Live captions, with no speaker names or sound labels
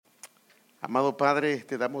Amado Padre,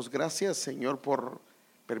 te damos gracias, Señor, por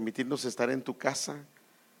permitirnos estar en tu casa.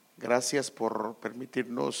 Gracias por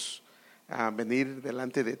permitirnos venir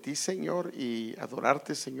delante de ti, Señor, y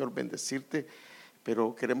adorarte, Señor, bendecirte.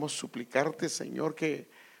 Pero queremos suplicarte, Señor, que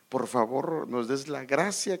por favor nos des la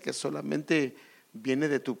gracia que solamente viene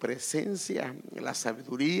de tu presencia, la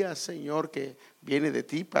sabiduría, Señor, que viene de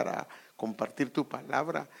ti para compartir tu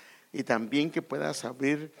palabra, y también que puedas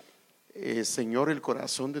abrir, Señor, el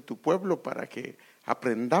corazón de tu pueblo para que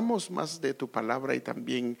aprendamos más de tu palabra y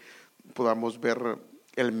también podamos ver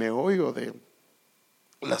el meollo de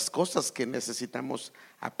las cosas que necesitamos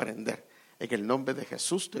aprender. En el nombre de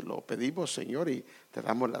Jesús te lo pedimos, Señor, y te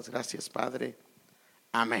damos las gracias, Padre.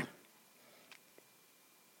 Amén.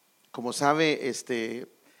 Como sabe, he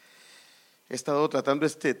estado tratando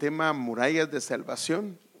este tema, murallas de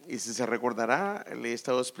salvación, y si se recordará, le he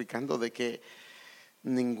estado explicando de que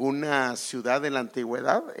ninguna ciudad en la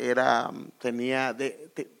antigüedad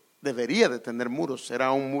debería de tener muros.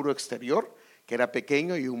 Era un muro exterior que era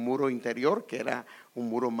pequeño y un muro interior que era un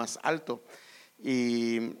muro más alto.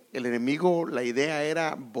 Y el enemigo, la idea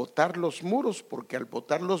era botar los muros, porque al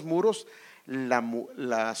botar los muros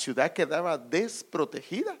la ciudad quedaba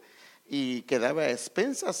desprotegida y quedaba a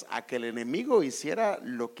expensas a que el enemigo hiciera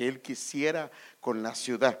lo que él quisiera con la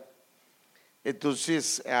ciudad.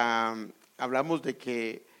 Entonces hablamos de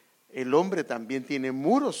que el hombre también tiene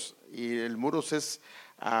muros, y el muros es,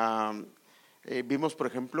 vimos por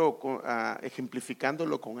ejemplo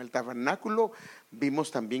ejemplificándolo con el tabernáculo. Vimos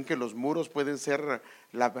también que los muros pueden ser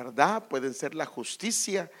la verdad, pueden ser la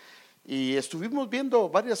justicia, y estuvimos viendo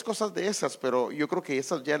varias cosas de esas, pero yo creo que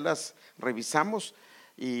esas ya las revisamos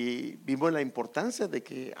y vimos la importancia de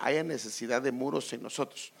que haya necesidad de muros en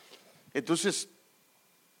nosotros. Entonces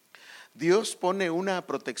Dios pone una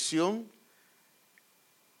protección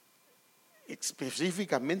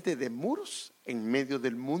específicamente de muros en medio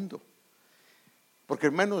del mundo, porque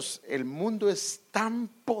hermanos, el mundo es tan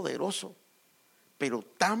poderoso, pero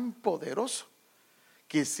tan poderoso,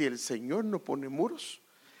 que si el Señor no pone muros,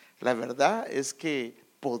 la verdad es que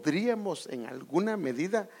podríamos en alguna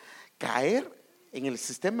medida caer en el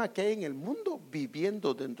sistema que hay en el mundo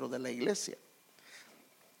viviendo dentro de la iglesia.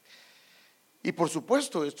 Y por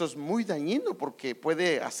supuesto esto es muy dañino porque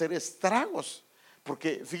puede hacer estragos,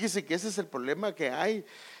 porque fíjese que ese es el problema que hay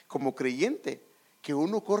como creyente, que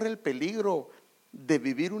uno corre el peligro de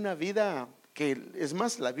vivir una vida que, es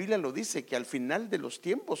más, la Biblia lo dice, que al final de los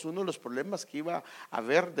tiempos uno de los problemas que iba a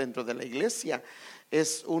haber dentro de la iglesia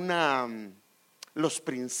es los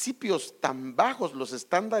principios tan bajos, los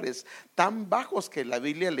estándares tan bajos, que la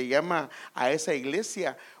Biblia le llama a esa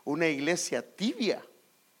iglesia una iglesia tibia,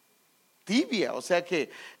 o sea que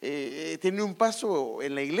tiene un paso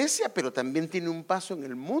en la iglesia, pero también tiene un paso en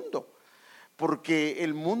el mundo, porque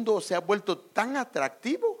el mundo se ha vuelto tan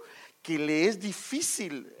atractivo que le es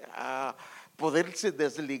difícil poderse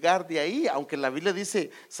desligar de ahí, aunque la Biblia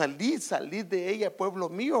dice salid de ella, pueblo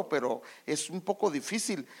mío, pero es un poco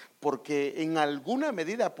difícil, porque en alguna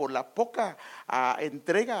medida, por la poca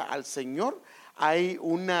entrega al Señor, hay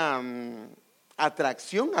una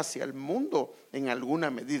atracción hacia el mundo en alguna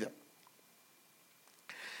medida.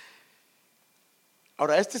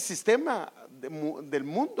 Ahora, este sistema del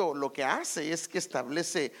mundo lo que hace es que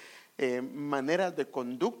establece maneras de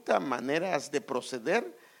conducta, maneras de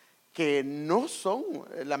proceder que no son,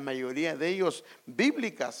 la mayoría de ellos,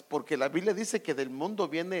 bíblicas, porque la Biblia dice que del mundo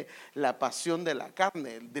viene la pasión de la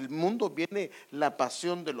carne, del mundo viene la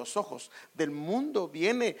pasión de los ojos, del mundo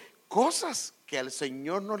viene cosas que al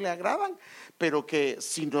Señor no le agradan, pero que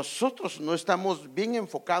si nosotros no estamos bien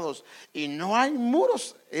enfocados y no hay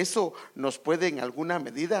muros, eso nos puede en alguna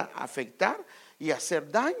medida afectar y hacer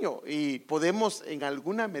daño, y podemos en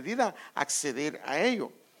alguna medida acceder a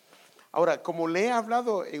ello. Ahora, como le he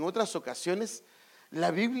hablado en otras ocasiones,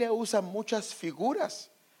 la Biblia usa muchas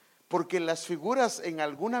figuras, porque las figuras en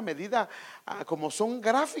alguna medida, como son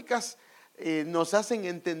gráficas, nos hacen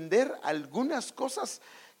entender algunas cosas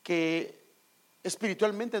que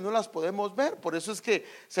espiritualmente no las podemos ver. Por eso es que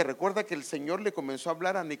se recuerda que el Señor le comenzó a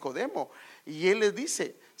hablar a Nicodemo, y él le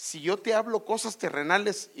dice: si yo te hablo cosas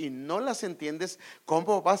terrenales y no las entiendes,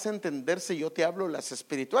 ¿cómo vas a entender si yo te hablo las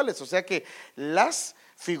espirituales? O sea que las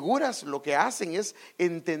figuras lo que hacen es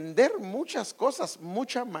entender muchas cosas,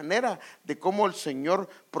 mucha manera de cómo el Señor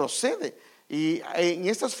procede. Y en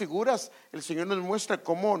estas figuras el Señor nos muestra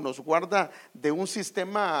cómo nos guarda de un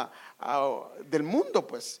sistema del mundo,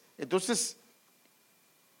 pues. Entonces,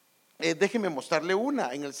 déjeme mostrarle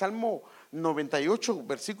una. En el Salmo 98,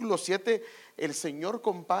 versículo 7, el Señor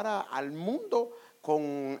compara al mundo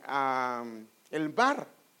con el mar.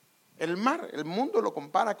 El mar, el mundo lo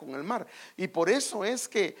compara con el mar. Y por eso es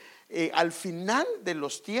que al final de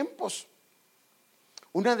los tiempos,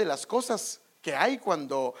 una de las cosas que hay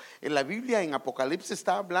cuando en la Biblia, en Apocalipsis,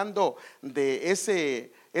 está hablando de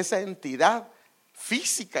esa entidad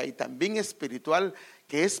física y también espiritual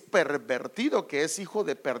que es pervertido, que es hijo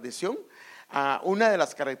de perdición. Una de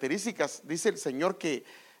las características, dice el Señor, que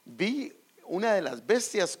vi una de las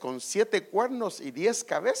bestias con 7 cuernos y 10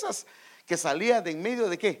 cabezas que salía de en medio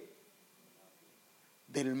de ¿qué?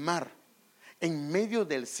 Del mar, en medio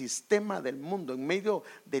del sistema del mundo, en medio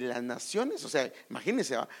de las naciones. O sea,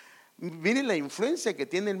 imagínense, miren la influencia que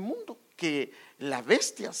tiene el mundo, que la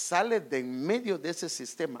bestia sale de en medio de ese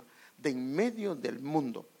sistema, de en medio del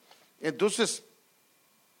mundo. Entonces,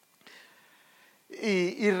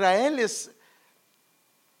 Israel es,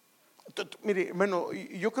 mire, hermano,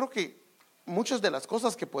 yo creo que muchas de las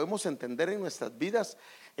cosas que podemos entender en nuestras vidas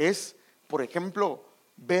es, por ejemplo,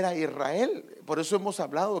 ver a Israel. Por eso hemos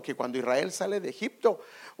hablado que cuando Israel sale de Egipto,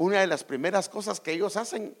 una de las primeras cosas que ellos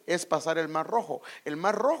hacen es pasar el Mar Rojo. El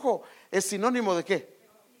Mar Rojo es sinónimo ¿de qué?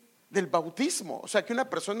 Del bautismo. O sea, que una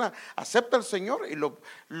persona acepta al Señor y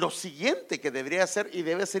lo siguiente que debería hacer, y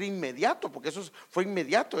debe ser inmediato, porque eso fue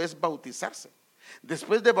inmediato, es bautizarse.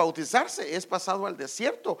 Después de bautizarse es pasado al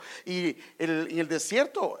desierto, y en el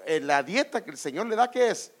desierto la dieta que el Señor le da, ¿qué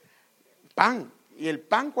es? Pan. ¿Y el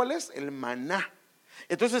pan cuál es? El maná.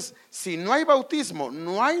 Entonces, si no hay bautismo,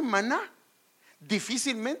 no hay maná,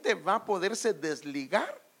 difícilmente va a poderse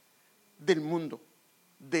desligar del mundo,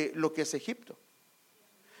 de lo que es Egipto.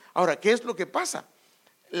 Ahora, ¿qué es lo que pasa?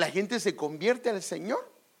 La gente se convierte al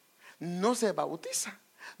Señor, no se bautiza,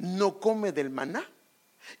 no come del maná,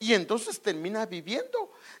 y entonces termina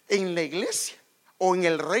viviendo en la iglesia o en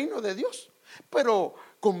el reino de Dios, pero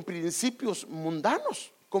con principios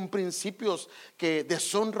mundanos, con principios que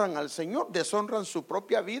deshonran al Señor, deshonran su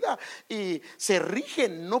propia vida, y se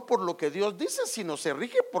rigen no por lo que Dios dice, sino se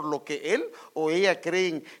rige por lo que él o ella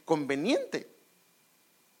creen conveniente.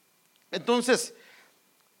 Entonces,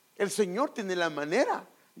 el Señor tiene la manera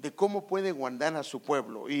de cómo puede guardar a su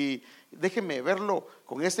pueblo, y déjeme verlo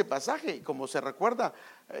con este pasaje. Como se recuerda,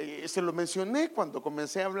 se lo mencioné cuando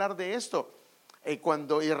comencé a hablar de esto.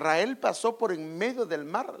 Cuando Israel pasó por en medio del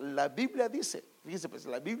mar, la Biblia dice, fíjese pues,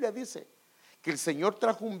 la Biblia dice que el Señor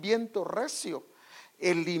trajo un viento recio,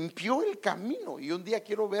 él limpió el camino. Y un día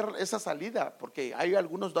quiero ver esa salida, porque hay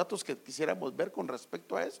algunos datos que quisiéramos ver con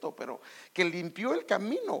respecto a esto, pero que limpió el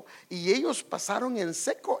camino y ellos pasaron en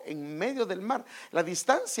seco en medio del mar. La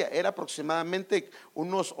distancia era aproximadamente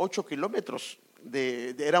unos 8 kilómetros.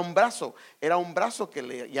 Era un brazo que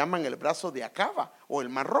le llaman el brazo de Acaba o el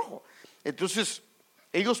Mar Rojo. Entonces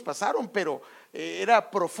ellos pasaron, pero era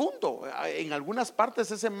profundo. En algunas partes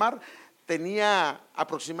ese mar tenía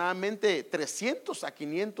aproximadamente 300 a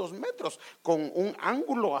 500 metros, con un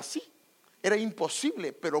ángulo así. Era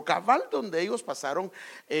imposible, pero cabal donde ellos pasaron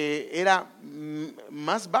era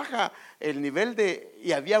más baja el nivel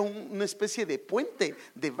y había una especie de puente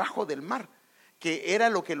debajo del mar, que era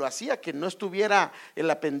lo que lo hacía que no estuviera en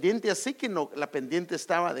la pendiente así, que no, la pendiente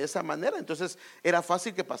estaba de esa manera. Entonces era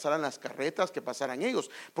fácil que pasaran las carretas, que pasaran ellos,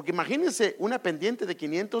 porque imagínense una pendiente de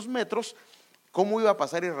 500 metros, ¿cómo iba a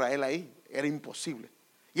pasar Israel ahí? Era imposible.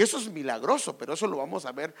 Y eso es milagroso, pero eso lo vamos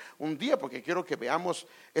a ver un día, porque quiero que veamos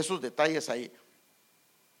esos detalles ahí.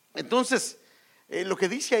 Entonces, lo que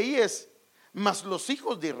dice ahí es: mas los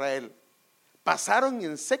hijos de Israel pasaron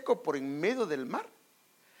en seco por en medio del mar,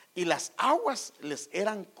 y las aguas les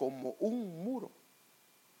eran como un muro.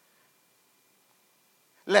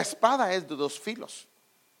 La espada es de 2 filos.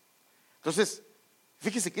 Entonces,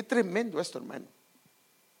 fíjese qué tremendo esto, hermano.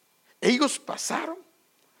 Ellos pasaron,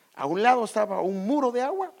 a un lado estaba un muro de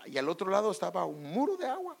agua y al otro lado estaba un muro de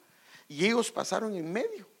agua, y ellos pasaron en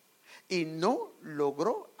medio y no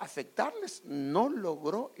logró afectarles, no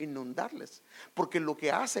logró inundarles, porque lo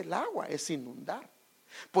que hace el agua es inundar.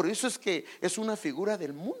 Por eso es que es una figura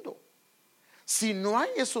del mundo. Si no hay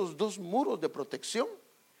esos 2 muros de protección,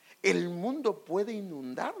 el mundo puede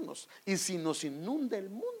inundarnos, y si nos inunda el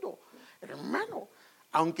mundo, hermano,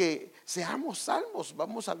 aunque seamos salvos,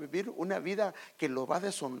 vamos a vivir una vida que lo va a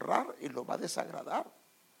deshonrar y lo va a desagradar.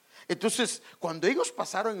 Entonces, cuando ellos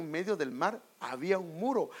pasaron en medio del mar, había un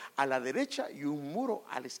muro a la derecha y un muro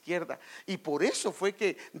a la izquierda. Y por eso fue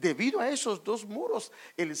que, debido a esos 2 muros,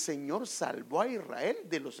 el Señor salvó a Israel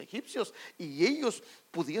de los egipcios, y ellos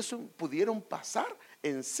pudieron pasar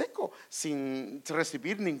en seco sin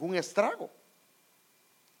recibir ningún estrago.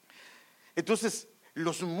 Entonces,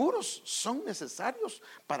 los muros son necesarios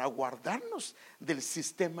para guardarnos del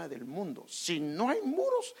sistema del mundo. Si no hay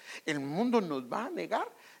muros, el mundo nos va a negar.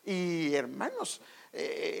 Y hermanos,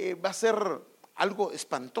 va a ser algo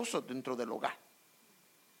espantoso dentro del hogar.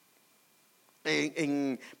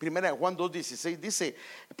 En 1 Juan 2:16 dice: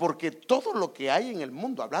 porque todo lo que hay en el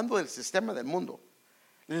mundo, hablando del sistema del mundo,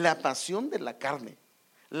 la pasión de la carne,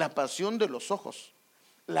 la pasión de los ojos,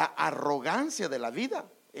 la arrogancia de la vida,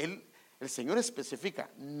 el Señor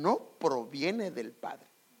especifica, no proviene del Padre.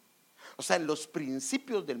 O sea, los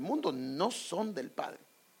principios del mundo no son del Padre,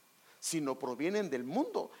 sino provienen del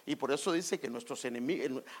mundo. Y por eso dice que nuestros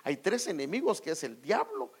enemigos, hay tres enemigos, que es el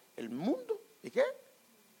diablo, el mundo, ¿y qué?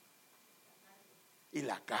 Y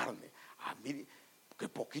la carne. Mire, que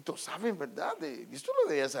poquito saben, ¿verdad? Esto lo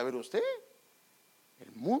debe saber usted.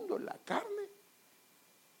 El mundo, la carne.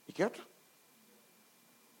 ¿Y qué otro?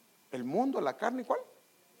 El mundo, la carne, ¿y cuál?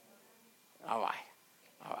 Vaya.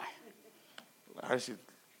 A ver si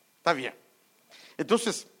está bien.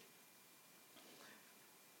 Entonces,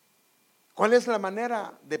 ¿cuál es la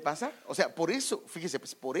manera de pasar? O sea, por eso, fíjese,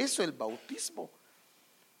 pues por eso el bautismo,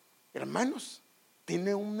 hermanos,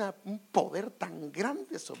 tiene un poder tan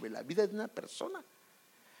grande sobre la vida de una persona.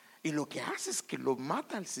 Y lo que hace es que lo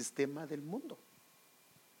mata al sistema del mundo.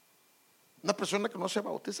 Una persona que no se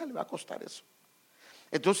bautiza le va a costar eso.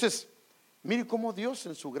 Entonces, mire cómo Dios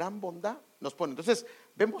en su gran bondad nos pone. Entonces,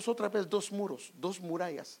 vemos otra vez dos muros, dos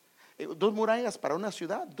murallas. Dos murallas para una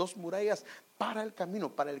ciudad, dos murallas para el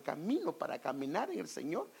camino. Para caminar en el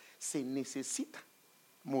Señor se necesita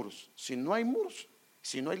muros. Si no hay muros,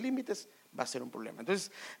 si no hay límites, va a ser un problema.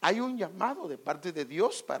 Entonces, hay un llamado de parte de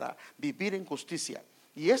Dios para vivir en justicia.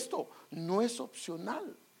 Y esto no es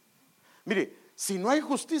opcional. Mire, si no hay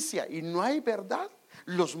justicia y no hay verdad,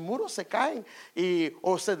 los muros se caen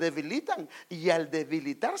o se debilitan, y al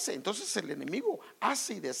debilitarse, entonces el enemigo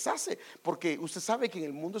hace y deshace, porque usted sabe que en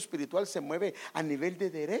el mundo espiritual se mueve a nivel de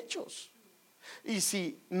derechos. Y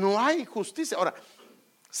si no hay justicia, ahora,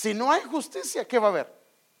 si no hay justicia, ¿qué va a haber?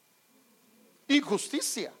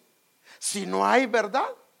 Injusticia. Si no hay verdad,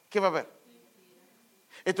 ¿qué va a haber?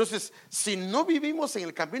 Entonces, si no vivimos en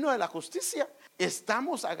el camino de la justicia,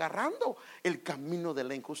 estamos agarrando el camino de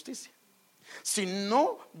la injusticia. Si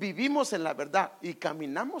no vivimos en la verdad y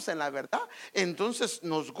caminamos en la verdad, entonces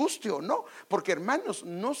nos guste o no, porque hermanos,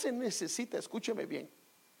 no se necesita, escúcheme bien,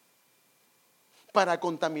 para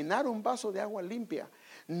contaminar un vaso de agua limpia,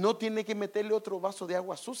 no tiene que meterle otro vaso de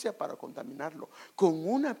agua sucia para contaminarlo. Con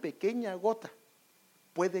una pequeña gota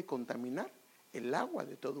puede contaminar el agua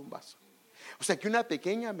de todo un vaso. O sea que una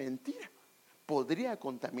pequeña mentira podría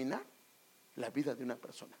contaminar la vida de una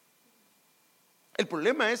persona. El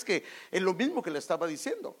problema es que es lo mismo que le estaba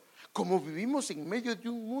diciendo. Como vivimos en medio de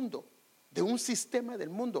un mundo, de un sistema del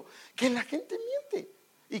mundo, que la gente miente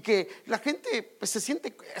y que la gente pues, se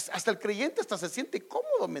siente, hasta el creyente hasta se siente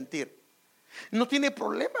cómodo mentir. No tiene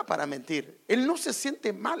problema para mentir. Él no se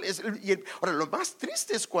siente mal. Ahora, lo más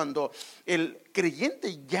triste es cuando el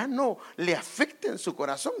creyente ya no le afecta en su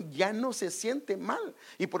corazón, ya no se siente mal.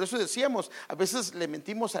 Y por eso decíamos, a veces le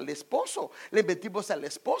mentimos al esposo, le mentimos a la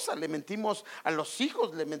esposa, le mentimos a los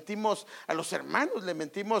hijos, le mentimos a los hermanos, le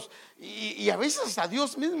mentimos y a veces a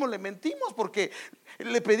Dios mismo le mentimos, porque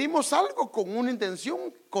le pedimos algo con una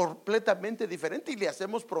intención completamente diferente y le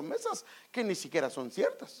hacemos promesas que ni siquiera son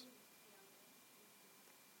ciertas.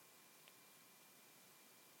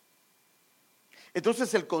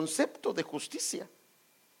 Entonces el concepto de justicia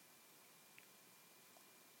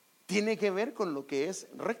tiene que ver con lo que es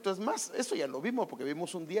recto. Es más, eso ya lo vimos porque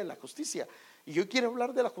vimos un día en la justicia. Y yo quiero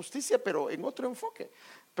hablar de la justicia, pero en otro enfoque.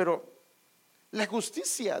 Pero la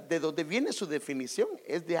justicia, de donde viene su definición,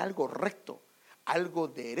 es de algo recto, algo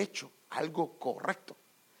derecho, algo correcto.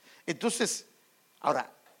 Entonces,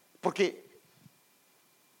 ahora, porque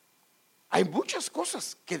hay muchas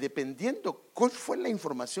cosas que dependiendo cuál fue la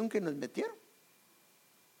información que nos metieron,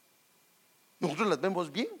 nosotros las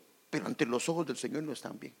vemos bien, pero ante los ojos del Señor no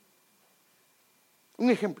están bien.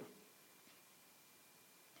 Un ejemplo.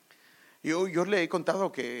 Yo le he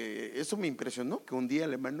contado que eso me impresionó, que un día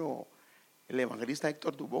el evangelista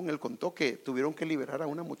Héctor Dubón, él contó que tuvieron que liberar a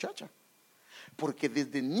una muchacha, porque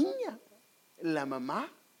desde niña la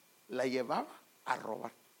mamá la llevaba a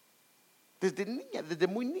robar. Desde niña, desde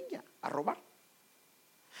muy niña, a robar.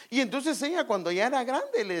 Y entonces ella, cuando ya era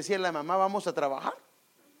grande, le decía a la mamá: vamos a trabajar.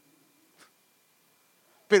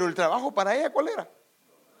 Pero el trabajo para ella, ¿cuál era?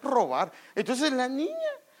 Robar. Entonces la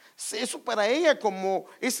niña, eso para ella, como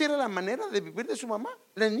esa era la manera de vivir de su mamá,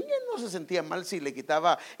 la niña no se sentía mal si le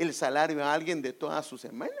quitaba el salario a alguien de toda su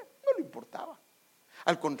semana, no le importaba.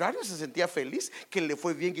 Al contrario, se sentía feliz que le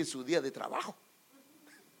fue bien en su día de trabajo.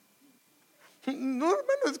 No,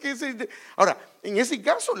 hermano, es que ahora, en ese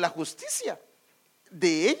caso, la justicia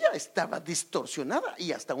de ella estaba distorsionada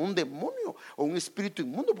y hasta un demonio o un espíritu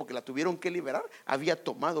inmundo, porque la tuvieron que liberar, había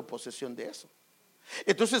tomado posesión de eso.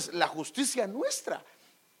 Entonces la justicia nuestra,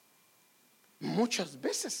 muchas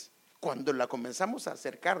veces cuando la comenzamos a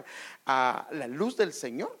acercar a la luz del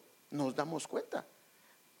Señor, nos damos cuenta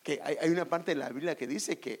que hay una parte de la Biblia que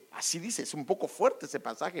dice que, así dice, es un poco fuerte ese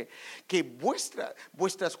pasaje, que vuestra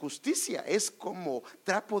justicia es como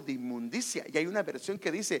trapo de inmundicia. Y hay una versión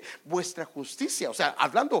que dice vuestra justicia, o sea,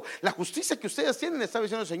 hablando, la justicia que ustedes tienen, está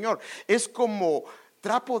diciendo el Señor, es como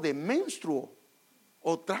trapo de menstruo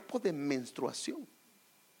o trapo de menstruación.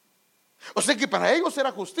 O sea que para ellos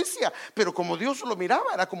era justicia, pero como Dios lo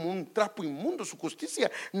miraba, era como un trapo inmundo. Su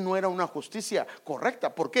justicia no era una justicia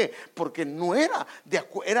correcta. ¿Por qué? Porque no era de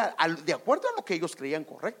acuerdo a lo que ellos creían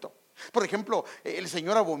correcto. Por ejemplo, el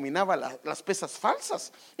Señor abominaba las pesas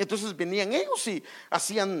falsas. Entonces venían ellos y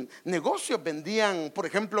hacían negocios, vendían, por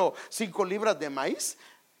ejemplo, 5 libras de maíz,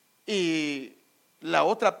 y la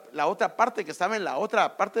otra parte que estaba en la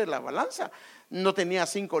otra parte de la balanza no tenía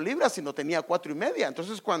 5 libras, sino tenía 4.5.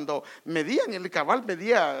 Entonces cuando medían, el cabal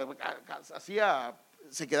medía,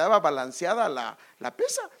 se quedaba balanceada la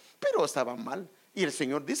pesa, pero estaba mal. Y el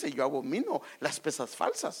Señor dice: yo abomino las pesas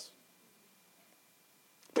falsas.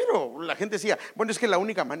 Pero la gente decía: bueno, es que la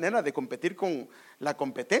única manera de competir con la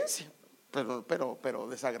competencia, pero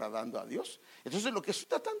desagradando a Dios. Entonces lo que estoy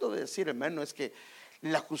tratando de decir, hermano, es que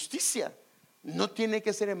la justicia no tiene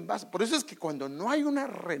que ser en base. Por eso es que cuando no hay una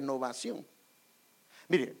renovación,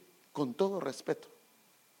 mire, con todo respeto,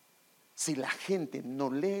 si la gente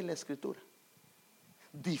no lee la Escritura,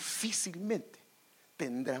 difícilmente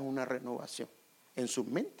tendrá una renovación en su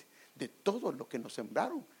mente de todo lo que nos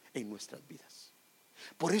sembraron en nuestras vidas.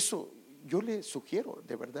 Por eso yo le sugiero,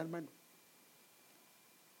 de verdad, hermano,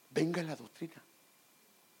 venga a la doctrina,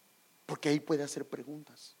 porque ahí puede hacer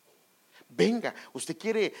preguntas. Venga, usted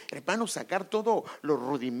quiere, hermano, sacar todos los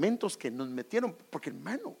rudimentos que nos metieron, porque,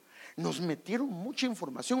 hermano, nos metieron mucha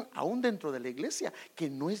información aún dentro de la iglesia que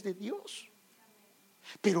no es de Dios.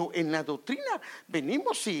 Pero en la doctrina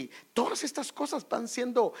venimos y todas estas cosas van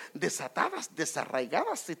siendo desatadas,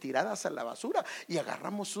 desarraigadas y tiradas a la basura, y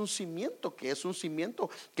agarramos un cimiento que es un cimiento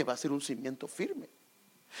que va a ser un cimiento firme.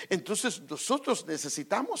 Entonces nosotros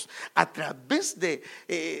necesitamos, a través de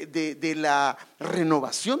la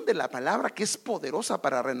renovación de la palabra, que es poderosa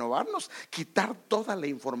para renovarnos, quitar toda la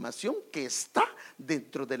información que está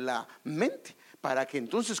dentro de la mente, para que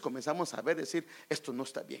entonces comenzamos a ver, decir: esto no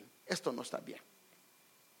está bien, esto no está bien.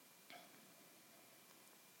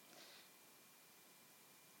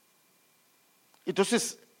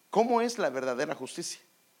 Entonces, ¿cómo es la verdadera justicia?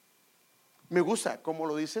 Me gusta cómo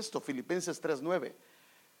lo dice esto, Filipenses 3:9.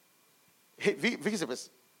 Fíjese pues,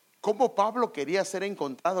 cómo Pablo quería ser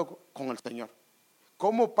encontrado con el Señor,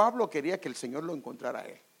 cómo Pablo quería que el Señor lo encontrara a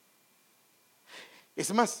él.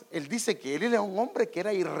 Es más, él dice que él era un hombre que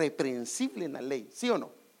era irreprensible en la ley, ¿sí o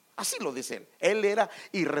no? Así lo dice él, él era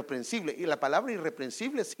irreprensible. Y la palabra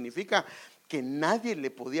irreprensible significa que nadie le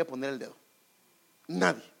podía poner el dedo,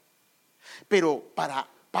 nadie. Pero para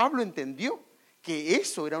Pablo entendió que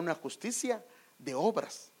eso era una justicia de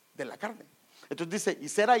obras de la carne. Entonces dice: y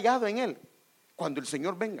ser hallado en él cuando el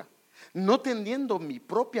Señor venga, no teniendo mi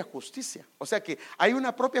propia justicia. O sea que hay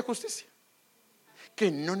una propia justicia que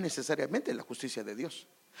no necesariamente es la justicia de Dios.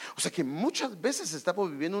 O sea que muchas veces estamos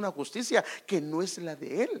viviendo una justicia que no es la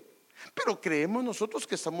de él, pero creemos nosotros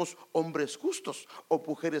que somos hombres justos o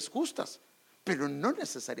mujeres justas, pero no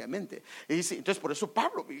necesariamente. Y dice, entonces por eso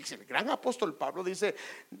Pablo, el gran apóstol Pablo dice: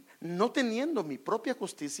 no teniendo mi propia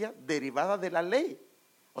justicia derivada de la ley,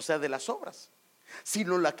 o sea, de las obras,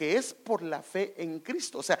 sino la que es por la fe en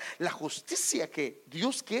Cristo. O sea, la justicia que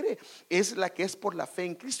Dios quiere es la que es por la fe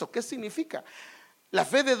en Cristo. ¿Qué significa? ¿La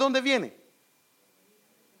fe de dónde viene?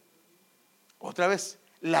 Otra vez,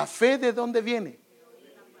 ¿la fe de dónde viene?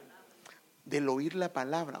 Del oír la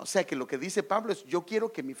palabra. O sea que lo que dice Pablo es: yo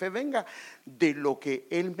quiero que mi fe venga de lo que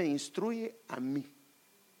Él me instruye a mí.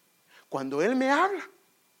 Cuando Él me habla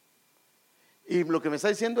y lo que me está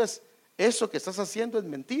diciendo es: eso que estás haciendo es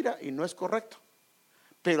mentira y no es correcto,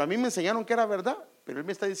 pero a mí me enseñaron que era verdad, pero Él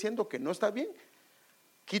me está diciendo que no está bien,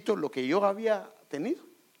 quito lo que yo había tenido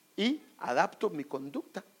y adapto mi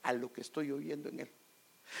conducta a lo que estoy oyendo en Él.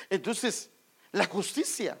 Entonces, la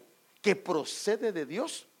justicia que procede de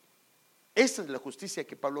Dios, esa es la justicia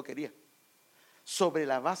que Pablo quería, sobre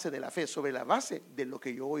la base de la fe, sobre la base de lo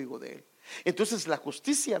que yo oigo de Él. Entonces la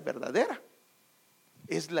justicia verdadera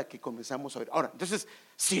es la que comenzamos a ver. Ahora, entonces,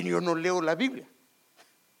 si yo no leo la Biblia,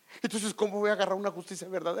 entonces ¿cómo voy a agarrar una justicia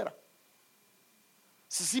verdadera?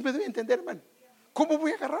 Sí me debe entender, hermano. ¿Cómo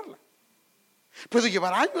voy a agarrarla? Puedo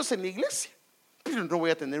llevar años en la iglesia, pero no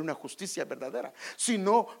voy a tener una justicia verdadera si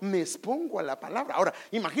no me expongo a la palabra. Ahora,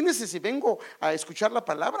 imagínense si vengo a escuchar la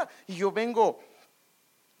palabra y yo vengo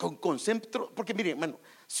con conceptos, porque mire, hermano,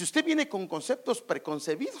 si usted viene con conceptos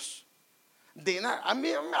preconcebidos, de nada, a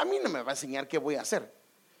mí no me va a enseñar qué voy a hacer.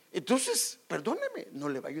 Entonces, perdóneme, no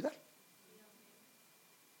le va a ayudar.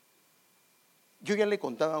 Yo ya le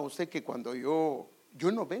contaba a usted que cuando yo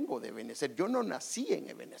no vengo de Ebenezer, yo no nací en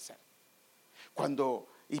Ebenezer.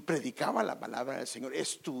 Y predicaba la palabra del Señor,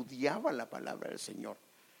 estudiaba la palabra del Señor.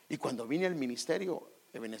 Y cuando vine al ministerio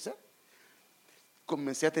de Ebenezer,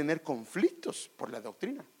 comencé a tener conflictos por la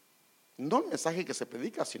doctrina. No el mensaje que se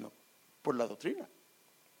predica, sino por la doctrina.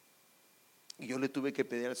 Y yo le tuve que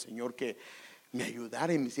pedir al Señor que me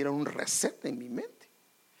ayudara y me hiciera un reset en mi mente.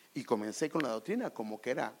 Y comencé con la doctrina como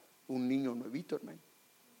que era un niño nuevito, hermano.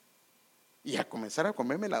 Y a comenzar a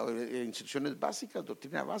comerme las instrucciones básicas,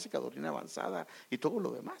 doctrina básica, doctrina avanzada y todo lo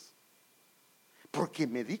demás. Porque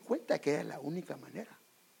me di cuenta que era la única manera.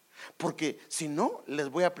 Porque si no, les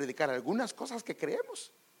voy a predicar algunas cosas que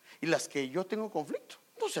creemos y las que yo tengo conflicto,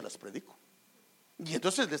 no se las predico. Y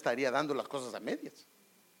entonces le estaría dando las cosas a medias.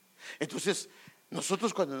 Entonces,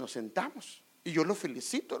 nosotros cuando nos sentamos, y yo lo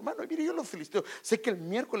felicito, hermano, mire, yo lo felicito. Sé que el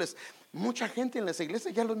miércoles, mucha gente en las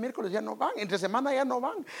iglesias ya los miércoles ya no van, entre semana ya no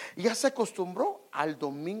van, ya se acostumbró al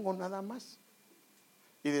domingo nada más.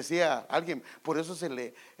 Y decía alguien, por eso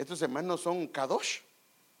estos hermanos son Kadosh.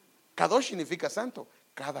 Kadosh significa santo,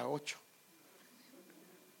 cada 8.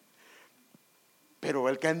 Pero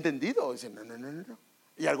el que ha entendido dice, no.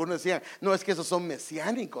 Y algunos decían, no, es que esos son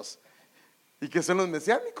mesiánicos. ¿Y qué son los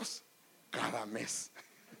mesiánicos? Cada mes.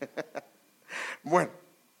 Bueno,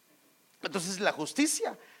 entonces la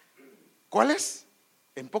justicia, ¿cuál es?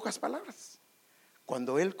 En pocas palabras,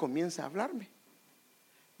 cuando Él comienza a hablarme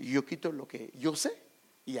y yo quito lo que yo sé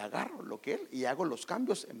y agarro lo que Él y hago los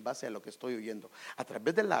cambios en base a lo que estoy oyendo, a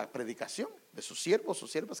través de la predicación de sus siervos o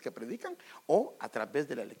siervas que predican, o a través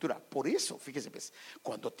de la lectura. Por eso, fíjese, pues,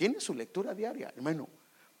 cuando tiene su lectura diaria, hermano,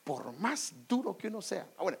 por más duro que uno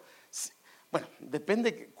sea, bueno,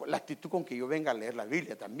 depende la actitud con que yo venga a leer la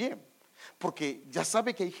Biblia también. Porque ya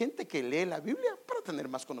sabe que hay gente que lee la Biblia para tener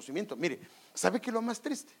más conocimiento. Mire, ¿sabe qué es lo más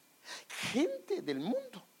triste? Gente del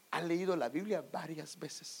mundo ha leído la Biblia varias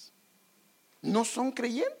veces. No son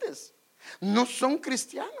creyentes, no son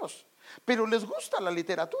cristianos, pero les gusta la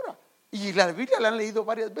literatura. Y la Biblia la han leído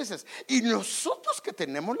varias veces. Y nosotros que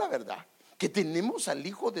tenemos la verdad, que tenemos al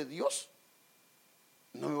Hijo de Dios,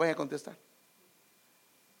 no me vaya a contestar.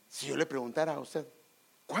 Si yo le preguntara a usted,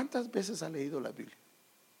 ¿cuántas veces ha leído la Biblia?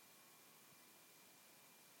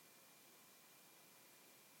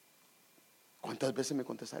 ¿Cuántas veces me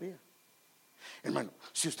contestaría? Hermano,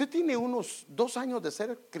 si usted tiene unos 2 años de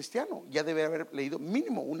ser cristiano, ya debe haber leído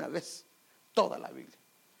mínimo una vez toda la Biblia.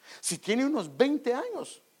 Si tiene unos 20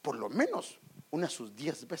 años, por lo menos unas sus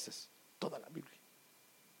 10 veces toda la Biblia.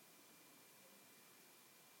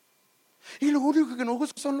 Y lo único que nos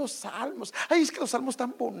gusta son los salmos. Ay, es que los salmos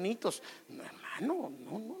están bonitos. No, hermano,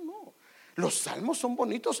 no. Los salmos son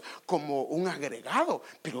bonitos como un agregado,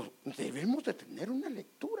 pero debemos de tener una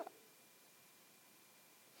lectura.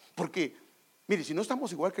 Porque, mire, si no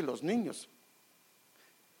estamos igual que los niños.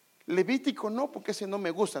 Levítico no, porque ese no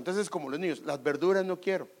me gusta. Entonces es como los niños, las verduras no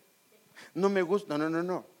quiero, no me gusta.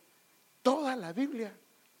 No. Toda la Biblia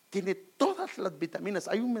tiene todas las vitaminas.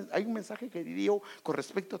 Hay un mensaje que dio con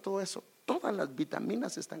respecto a todo eso. Todas las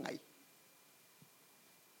vitaminas están ahí.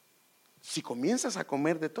 Si comienzas a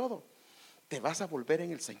comer de todo, te vas a volver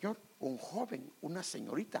en el Señor un joven, una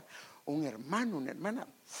señorita, un hermano, una hermana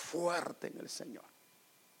fuerte en el Señor.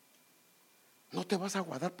 No te vas a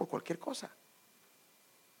guardar por cualquier cosa.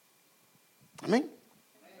 Amén.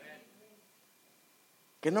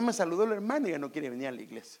 Que no me saludó el hermano y ya no quiere venir a la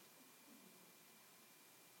iglesia.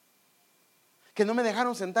 Que no me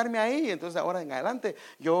dejaron sentarme ahí, entonces ahora en adelante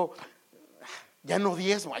yo ya no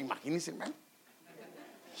diezmo. Imagínense, hermano.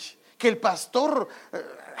 Que el pastor,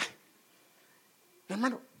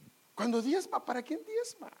 hermano, cuando diezma, ¿para quién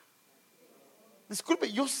diezma?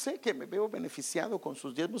 Disculpe, yo sé que me veo beneficiado con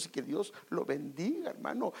sus diezmos y que Dios lo bendiga,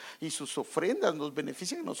 hermano. Y sus ofrendas nos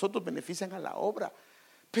benefician a nosotros, benefician a la obra.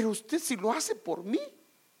 Pero usted, si lo hace por mí,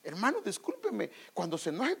 hermano, discúlpeme, cuando se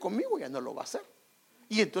enoje conmigo ya no lo va a hacer.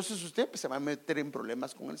 Y entonces usted se va a meter en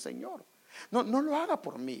problemas con el Señor. No lo haga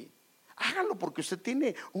por mí. Hágalo porque usted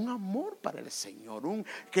tiene un amor para el Señor,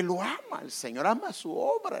 que lo ama al Señor, ama su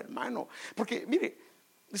obra, hermano. Porque mire,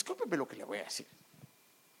 discúlpeme lo que le voy a decir.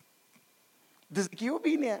 Desde que yo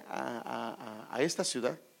vine a esta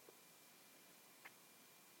ciudad,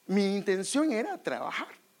 mi intención era trabajar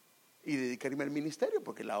y dedicarme al ministerio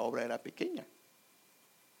porque la obra era pequeña.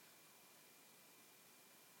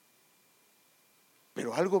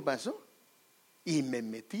 Pero algo pasó y me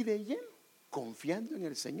metí de lleno, confiando en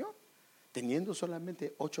el Señor, teniendo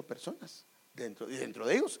solamente 8 personas dentro, y dentro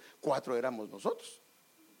de ellos 4 éramos nosotros.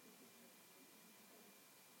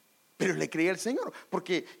 Pero le creí al Señor,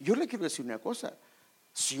 porque yo le quiero decir una cosa: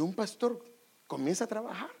 si un pastor comienza a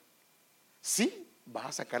trabajar, sí, va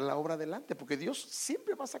a sacar la obra adelante, porque Dios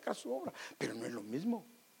siempre va a sacar su obra, pero no es lo mismo.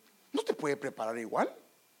 No te puede preparar igual.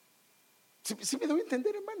 Si me doy a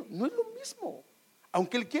entender, hermano, no es lo mismo.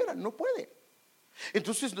 Aunque Él quiera, no puede.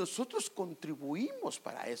 Entonces nosotros contribuimos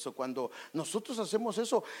para eso cuando nosotros hacemos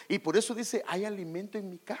eso. Y por eso dice: hay alimento en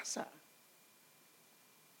mi casa.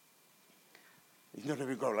 Y no le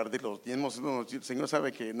vengo a hablar de los diezmos, no, el Señor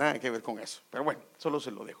sabe que nada que ver con eso, pero bueno, solo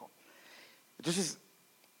se lo dejo. Entonces,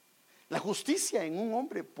 la justicia en un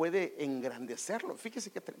hombre puede engrandecerlo,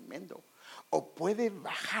 fíjese qué tremendo, o puede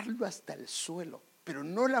bajarlo hasta el suelo, pero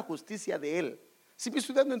no la justicia de él. Si me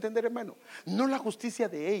estoy dando a entender, hermano, no la justicia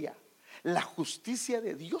de ella. La justicia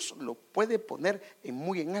de Dios lo puede poner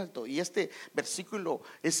muy en alto. Y este versículo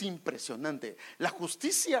es impresionante. La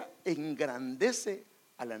justicia engrandece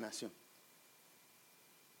a la nación,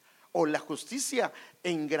 o la justicia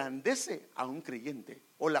engrandece a un creyente,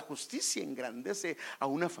 o la justicia engrandece a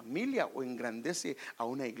una familia, o engrandece a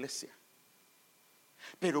una iglesia.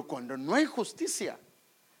 Pero cuando no hay justicia,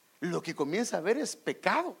 lo que comienza a ver es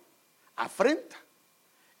pecado, afrenta,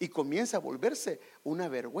 y comienza a volverse una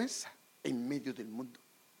vergüenza en medio del mundo.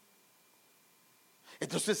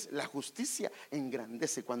 Entonces la justicia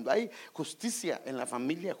engrandece. Cuando hay justicia en la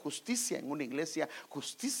familia, justicia en una iglesia,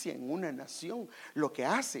 justicia en una nación, lo que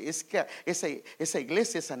hace es que esa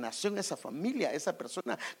iglesia, esa nación, esa familia, esa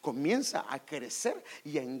persona comienza a crecer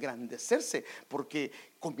y a engrandecerse, porque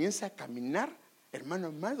comienza a caminar, hermano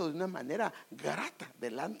amado, de una manera grata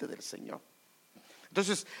delante del Señor.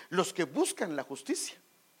 Entonces los que buscan la justicia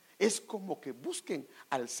es como que busquen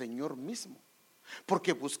al Señor mismo.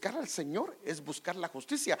 Porque buscar al Señor es buscar la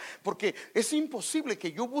justicia. Porque es imposible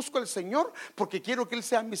que yo busco al Señor porque quiero que Él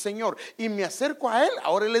sea mi Señor y me acerco a Él,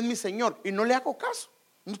 ahora Él es mi Señor, y no le hago caso.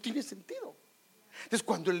 No tiene sentido. Entonces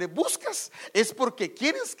cuando le buscas es porque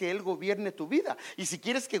quieres que Él gobierne tu vida. Y si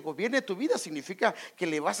quieres que gobierne tu vida significa que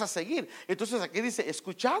le vas a seguir. Entonces aquí dice: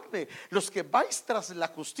 escuchadme, los que vais tras la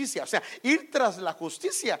justicia. O sea, ir tras la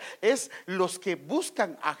justicia es los que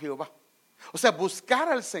buscan a Jehová. O sea, buscar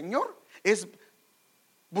al Señor es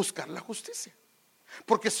buscar la justicia.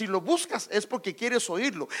 Porque si lo buscas es porque quieres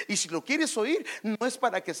oírlo. Y si lo quieres oír, no es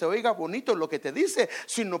para que se oiga bonito lo que te dice,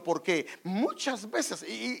 sino porque muchas veces,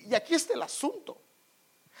 y aquí está el asunto.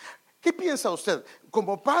 ¿Qué piensa usted?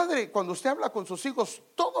 Como padre, cuando usted habla con sus hijos,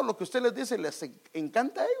 todo lo que usted les dice les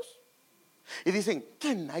encanta a ellos. Y dicen: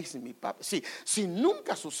 qué nice mi papá. Si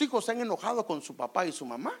nunca sus hijos se han enojado con su papá y su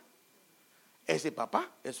mamá, ese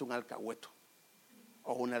papá es un alcahueto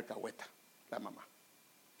o una alcahueta, la mamá.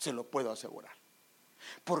 Se lo puedo asegurar.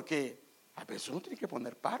 Porque a veces uno tiene que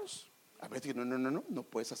poner paros. A veces no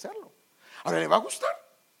puedes hacerlo. Ahora, ¿le va a gustar?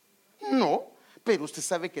 No, pero usted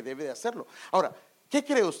sabe que debe de hacerlo. Ahora, ¿qué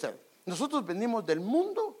cree usted? Nosotros venimos del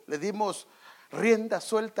mundo, le dimos rienda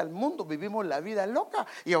suelta al mundo, vivimos la vida loca,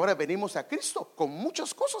 y ahora venimos a Cristo con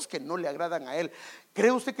muchas cosas que no le agradan a Él.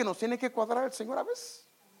 ¿Cree usted que nos tiene que cuadrar el Señor a veces?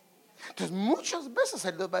 Entonces muchas veces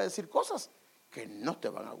Él les va a decir cosas que no te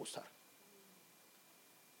van a gustar.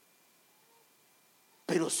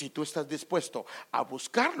 Pero si tú estás dispuesto a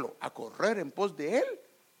buscarlo, a correr en pos de Él,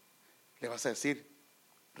 le vas a decir: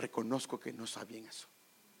 reconozco que no está bien eso.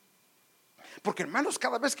 Porque, hermanos,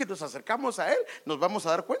 cada vez que nos acercamos a Él, nos vamos a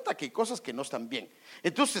dar cuenta que hay cosas que no están bien.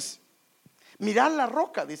 Entonces, mirad la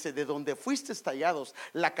roca, dice, de donde fuisteis tallados,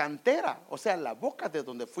 la cantera, o sea, la boca de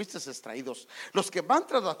donde fuisteis extraídos. Los que van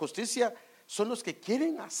tras la justicia son los que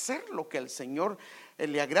quieren hacer lo que al Señor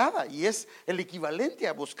le agrada, y es el equivalente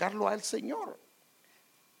a buscarlo al Señor.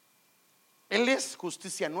 Él es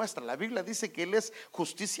justicia nuestra. La Biblia dice que Él es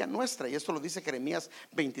justicia nuestra, y esto lo dice Jeremías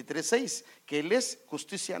 23:6, que Él es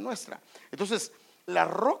justicia nuestra. Entonces, la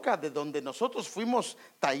roca de donde nosotros fuimos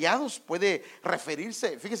tallados puede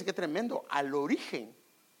referirse, fíjese qué tremendo, al origen.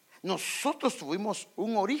 Nosotros tuvimos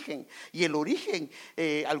un origen, y el origen,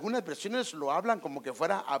 algunas versiones lo hablan como que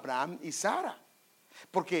fuera Abraham y Sara,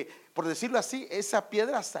 porque, por decirlo así, esa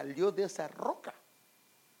piedra salió de esa roca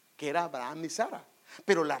que era Abraham y Sara.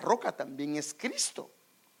 Pero la roca también es Cristo.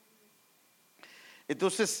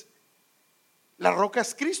 Entonces, la roca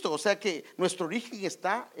es Cristo, o sea que nuestro origen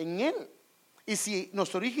está en Él. Y si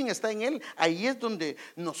nuestro origen está en Él, ahí es donde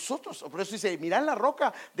nosotros, por eso dice, mirad la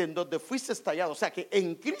roca de donde fuiste tallado. O sea que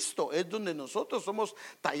en Cristo es donde nosotros somos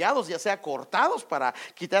tallados, ya sea cortados para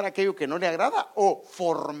quitar aquello que no le agrada, o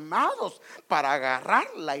formados para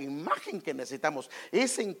agarrar la imagen que necesitamos.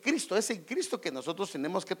 Es en Cristo que nosotros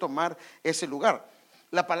tenemos que tomar ese lugar.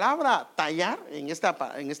 La palabra tallar en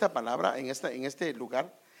este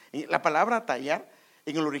lugar, la palabra tallar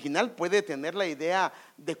en el original puede tener la idea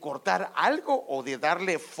de cortar algo o de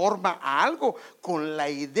darle forma a algo con la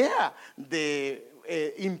idea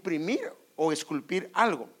de imprimir o esculpir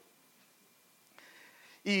algo.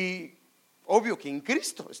 Y obvio que en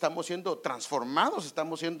Cristo estamos siendo transformados,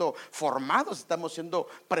 estamos siendo formados, estamos siendo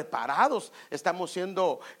preparados, estamos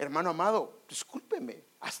siendo, hermano amado, discúlpeme,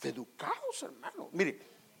 hasta educados, hermano. Mire,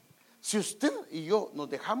 si usted y yo nos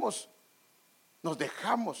dejamos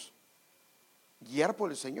guiar por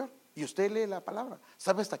el Señor y usted lee la palabra,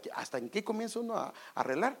 ¿sabe hasta en qué comienza uno a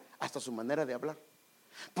arreglar? Hasta su manera de hablar,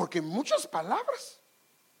 porque muchas palabras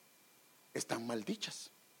están mal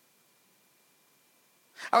dichas.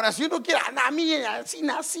 Ahora, si uno quiere, a mí así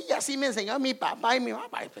nací, así me enseñó mi papá y mi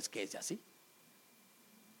mamá, pues que es así.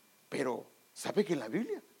 Pero ¿sabe que en la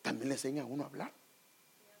Biblia también le enseña a uno a hablar?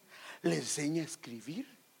 Le enseña a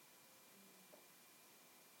escribir.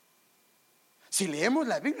 Si leemos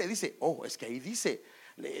la Biblia dice, es que ahí dice,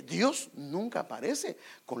 Dios nunca aparece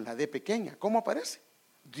con la D pequeña. ¿Cómo aparece?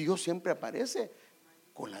 Dios siempre aparece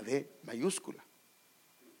con la D mayúscula.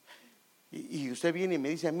 Y usted viene y me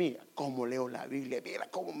dice a mí, ¿cómo leo la Biblia? Mira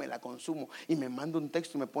cómo me la consumo. Y me manda un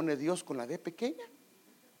texto y me pone Dios con la D pequeña.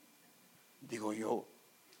 Digo yo,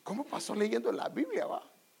 ¿cómo pasó leyendo la Biblia, va?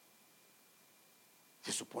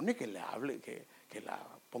 Se supone que le hable, que la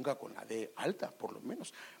ponga con la D alta, por lo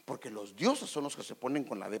menos, porque los dioses son los que se ponen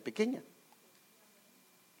con la D pequeña.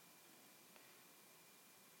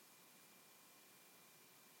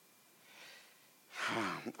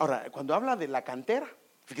 Ahora, cuando habla de la cantera,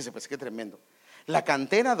 fíjese pues qué tremendo. La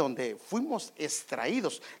cantera donde fuimos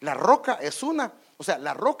extraídos, la roca es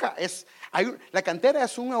la cantera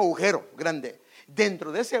es un agujero grande.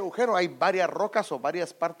 Dentro de ese agujero hay varias rocas o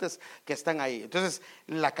varias partes que están ahí. Entonces,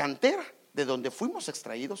 la cantera de donde fuimos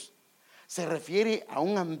extraídos se refiere a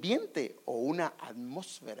un ambiente o una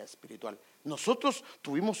atmósfera espiritual. Nosotros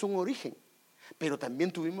tuvimos un origen, pero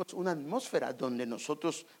también tuvimos una atmósfera donde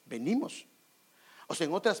nosotros venimos. O sea,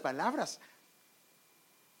 en otras palabras,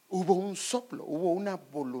 hubo un soplo, hubo una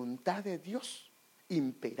voluntad de Dios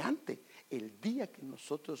imperante el día que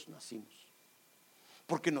nosotros nacimos.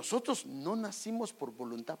 Porque nosotros no nacimos por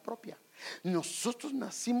voluntad propia. Nosotros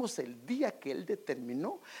nacimos el día que Él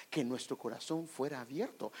determinó que nuestro corazón fuera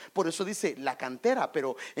abierto. Por eso dice la cantera,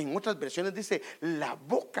 pero en otras versiones dice la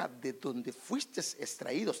boca de donde fuiste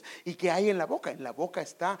extraídos. ¿Y qué hay en la boca? En la boca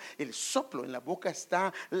está el soplo, en la boca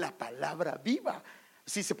está la palabra viva.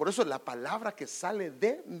 Sí, por eso la palabra que sale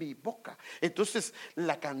de mi boca. Entonces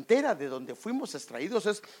la cantera de donde fuimos extraídos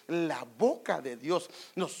es la boca de Dios.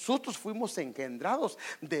 Nosotros fuimos engendrados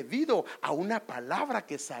debido a una palabra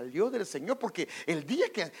que salió del Señor, porque el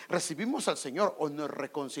día que recibimos al Señor o nos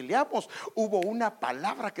reconciliamos, hubo una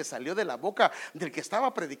palabra que salió de la boca del que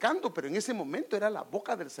estaba predicando, pero en ese momento era la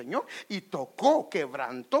boca del Señor y tocó,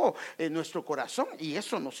 quebrantó nuestro corazón, y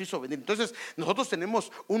eso nos hizo venir. Entonces nosotros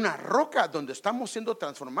tenemos una roca donde estamos siendo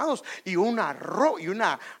transformados y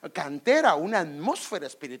una cantera, una atmósfera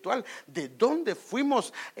espiritual de donde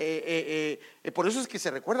fuimos. Por eso es que se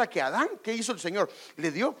recuerda que Adán, ¿qué hizo el Señor? Le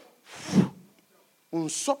dio un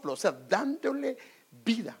soplo, o sea, dándole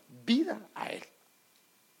vida a él.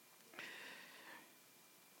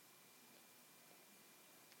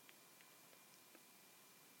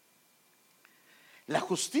 La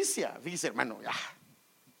justicia, dice hermano,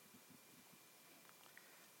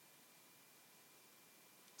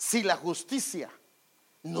 si la justicia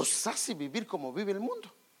nos hace vivir como vive el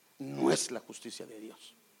mundo, no es la justicia de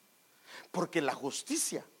Dios. Porque la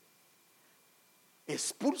justicia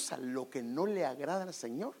expulsa lo que no le agrada al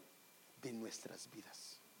Señor de nuestras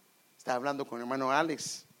vidas. Estaba hablando con el hermano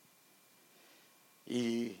Alex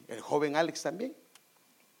y el joven Alex también.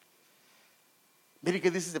 Mire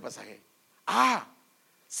qué dice este pasaje.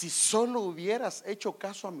 Si solo hubieras hecho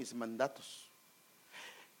caso a mis mandatos.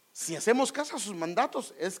 Si hacemos caso a sus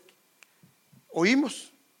mandatos,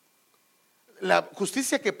 oímos la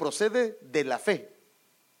justicia que procede de la fe,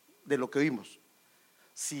 de lo que oímos.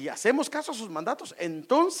 Si hacemos caso a sus mandatos,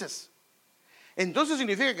 entonces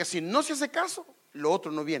significa que si no se hace caso, lo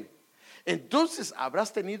otro no viene. Entonces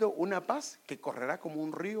habrás tenido una paz que correrá como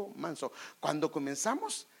un río manso. Cuando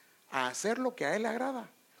comenzamos a hacer lo que a Él le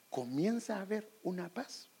agrada, comienza a haber una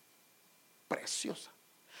paz preciosa.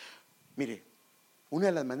 Mire, Una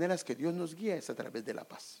de las maneras que Dios nos guía es a través de la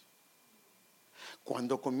paz.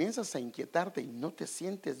 Cuando comienzas a inquietarte y no te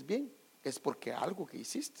sientes bien, es porque algo que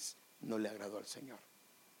hiciste no le agradó al Señor.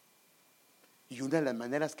 Y una de las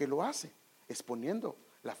maneras que lo hace es poniendo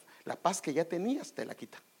la paz que ya tenías, te la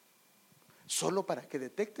quita. Solo para que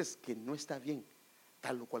detectes que no está bien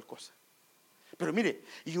tal o cual cosa. Pero mire,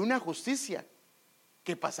 y una justicia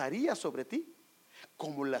que pasaría sobre ti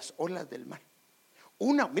como las olas del mar.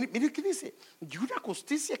 Mire qué dice, y una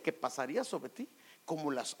justicia que pasaría sobre ti como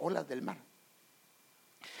las olas del mar.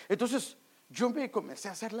 Entonces yo me comencé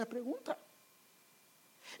a hacer la pregunta: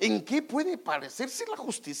 ¿en qué puede parecerse la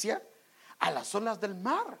justicia a las olas del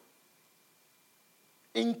mar?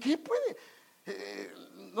 ¿En qué puede?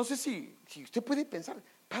 No sé si usted puede pensar,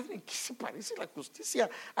 padre, ¿en qué se parece la justicia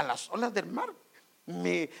a las olas del mar?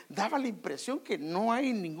 Me daba la impresión que no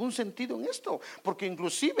hay ningún sentido en esto, porque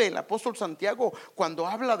inclusive el apóstol Santiago, cuando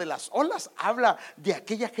habla de las olas, habla de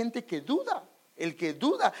aquella gente que duda. El que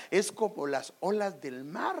duda es como las olas del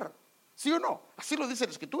mar, ¿sí o no? Así lo dice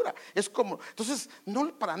la escritura. Es como, entonces,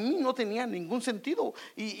 no, para mí no tenía ningún sentido.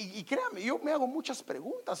 Y créame, yo me hago muchas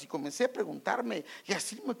preguntas y comencé a preguntarme y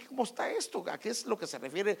así, ¿cómo está esto? ¿A qué es lo que se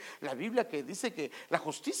refiere la Biblia que dice que la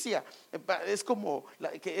justicia es como,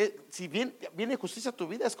 si viene justicia a tu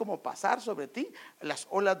vida, es como pasar sobre ti las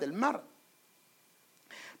olas del mar?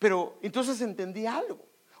 Pero entonces entendí algo.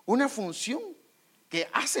 Una función que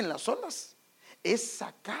hacen las olas es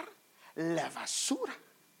sacar la basura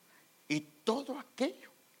y todo aquello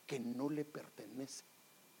que no le pertenece,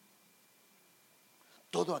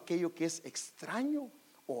 todo aquello que es extraño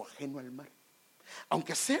o ajeno al mar.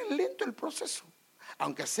 Aunque sea lento el proceso,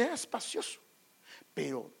 aunque sea espacioso,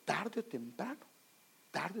 pero tarde o temprano,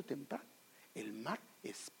 el mar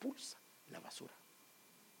expulsa la basura.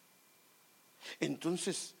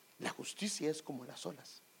 Entonces la justicia es como las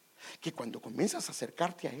olas, que cuando comienzas a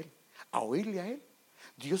acercarte a Él, a oírle a Él,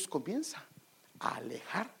 Dios comienza a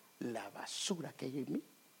alejar la basura que hay en mí.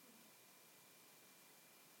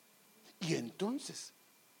 Y entonces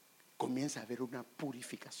comienza a haber una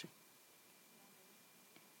purificación.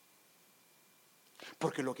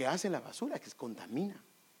 Porque lo que hace la basura es que contamina.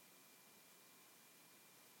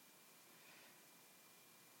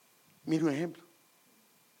 Mira un ejemplo.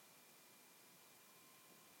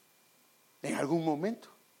 En algún momento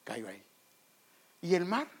cayó ahí. Y el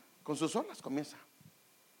mar con sus olas comienza.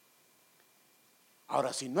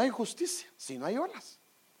 Ahora, si no hay justicia, si no hay olas,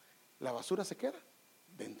 la basura se queda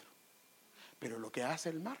dentro. Pero lo que hace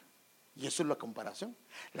el mar, y eso es la comparación,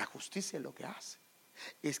 la justicia lo que hace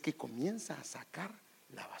es que comienza a sacar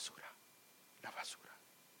la basura, la basura,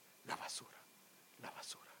 la basura, la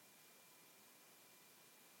basura.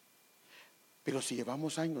 Pero si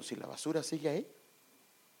llevamos años y la basura sigue ahí,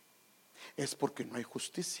 es porque no hay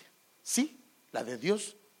justicia. Sí, la de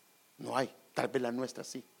Dios no hay, tal vez la nuestra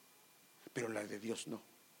sí, pero la de Dios no.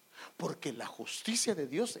 Porque la justicia de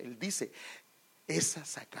Dios, Él dice, esa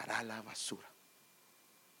sacará la basura.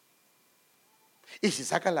 Y si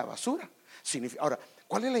saca la basura, significa. Ahora,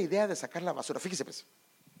 ¿cuál es la idea de sacar la basura? Fíjese pues,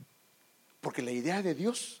 porque la idea de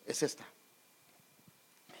Dios es esta: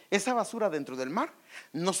 esa basura dentro del mar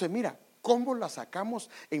no se mira. ¿Cómo la sacamos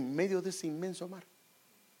en medio de ese inmenso mar?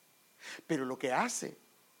 Pero lo que hace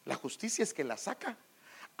la justicia es que la saca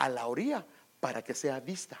a la orilla para que sea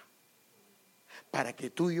vista, para que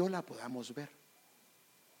tú y yo la podamos ver.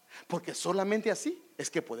 Porque solamente así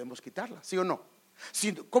es que podemos quitarla, ¿sí o no?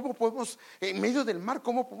 ¿Cómo podemos, en medio del mar,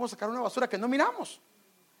 cómo podemos sacar una basura que no miramos?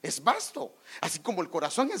 Es vasto, así como el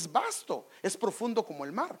corazón es vasto, es profundo como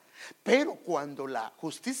el mar. Pero cuando la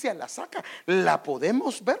justicia la saca, la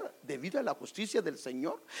podemos ver debido a la justicia del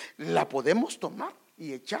Señor. La podemos tomar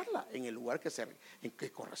y echarla en el lugar en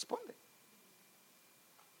que corresponde.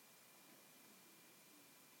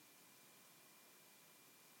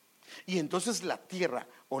 Y entonces la tierra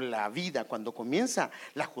o la vida, cuando comienza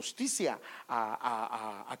la justicia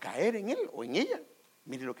a caer en él o en ella,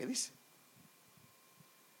 mire lo que dice: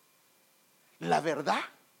 la verdad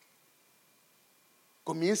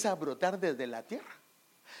comienza a brotar desde la tierra.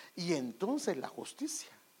 Y entonces la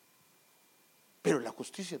justicia, pero la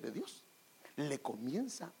justicia de Dios, le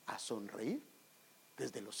comienza a sonreír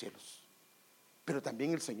desde los cielos. Pero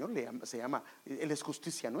también el Señor se llama, Él es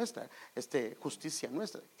justicia nuestra, justicia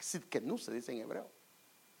nuestra, Sidkenu se dice en hebreo.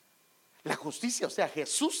 La justicia, o sea,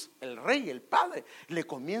 Jesús, el Rey, el Padre, le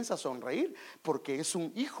comienza a sonreír porque es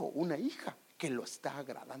un hijo, una hija que lo está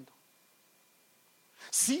agradando.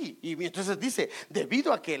 Sí, y entonces dice,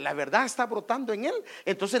 debido a que la verdad está brotando en él,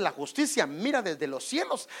 entonces la justicia mira desde los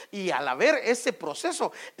cielos, y al ver ese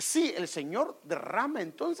proceso, sí, el Señor derrama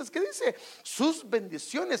entonces, ¿qué dice? Sus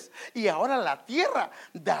bendiciones, y ahora la tierra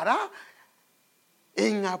dará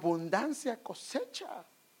en abundancia cosecha.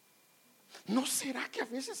 ¿No será que a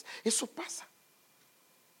veces eso pasa?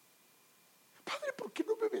 Padre, ¿por qué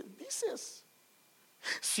no me bendices?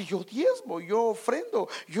 Si yo diezmo, yo ofrendo,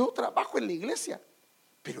 yo trabajo en la iglesia,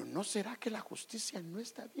 pero ¿no será que la justicia no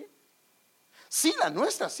está bien? Sí, la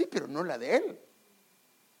nuestra, sí, pero no la de Él.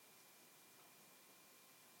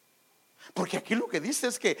 Porque aquí lo que dice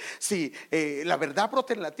es que si la verdad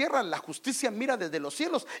brota en la tierra, la justicia mira desde los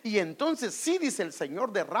cielos, y entonces sí, dice el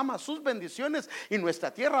Señor, derrama sus bendiciones y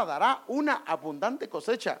nuestra tierra dará una abundante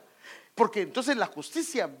cosecha. Porque entonces la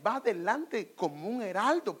justicia va adelante como un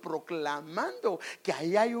heraldo, proclamando que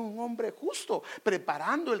ahí hay un hombre justo,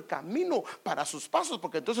 preparando el camino para sus pasos,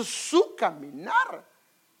 porque entonces su caminar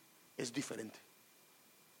es diferente.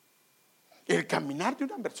 El caminar de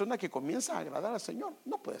una persona que comienza a agradar al Señor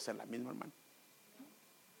no puede ser la misma, hermano.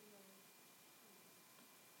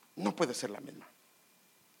 No puede ser la misma.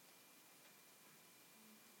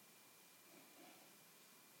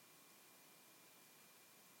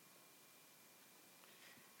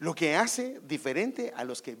 Lo que hace diferente a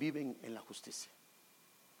los que viven en la justicia.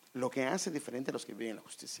 Lo que hace diferente a los que viven en la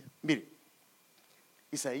justicia. Mire,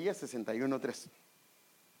 Isaías 61:3.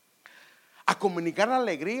 A comunicar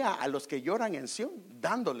alegría a los que lloran en Sión,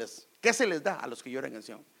 dándoles, ¿qué se les da a los que lloran en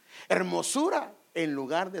Sión? Hermosura en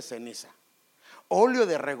lugar de ceniza, óleo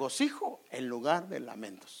de regocijo en lugar de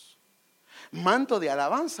lamentos, manto de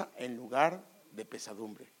alabanza en lugar de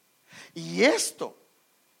pesadumbre. Y esto,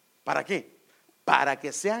 ¿para qué? Para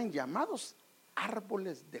que sean llamados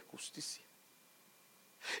árboles de justicia.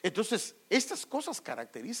 Entonces, estas cosas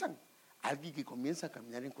caracterizan a alguien que comienza a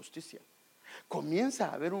caminar en justicia. Comienza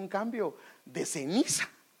a haber un cambio de ceniza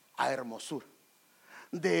a hermosura,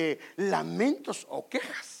 de lamentos o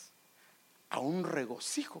quejas a un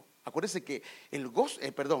regocijo. Acuérdese que el gozo,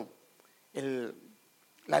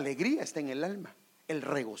 la alegría está en el alma, el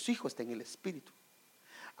regocijo está en el espíritu.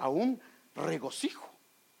 A un regocijo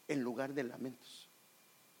en lugar de lamentos,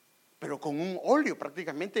 pero con un óleo,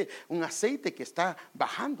 prácticamente un aceite que está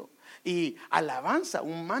bajando, y alabanza,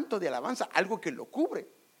 un manto de alabanza, algo que lo cubre,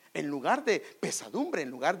 en lugar de pesadumbre, en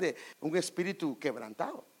lugar de un espíritu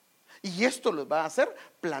quebrantado. Y esto les va a hacer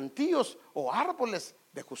plantíos o árboles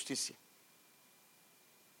de justicia.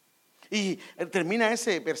 Y termina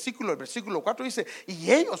ese versículo, el versículo 4 dice: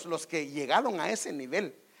 y ellos, los que llegaron a ese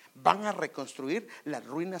nivel, van a reconstruir las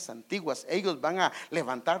ruinas antiguas. Ellos van a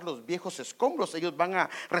levantar los viejos escombros. Ellos van a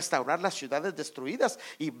restaurar las ciudades destruidas,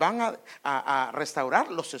 y van a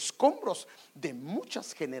restaurar los escombros de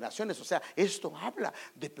muchas generaciones. O sea, esto habla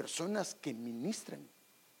de personas que ministran.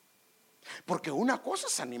 Porque una cosa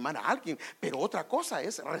es animar a alguien, pero otra cosa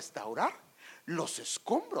es restaurar los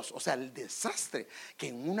escombros, o sea, el desastre que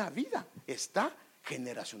en una vida está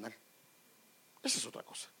generacional. Esa es otra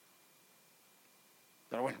cosa.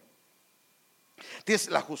 Pero bueno, entonces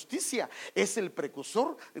la justicia es el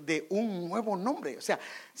precursor de un nuevo nombre. O sea,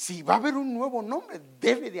 si va a haber un nuevo nombre,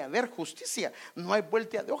 debe de haber justicia. No hay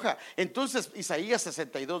vuelta de hoja. Entonces Isaías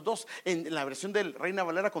 62:2, en la versión del Reina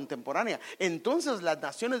Valera contemporánea: entonces las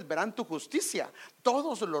naciones verán tu justicia,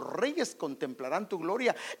 todos los reyes contemplarán tu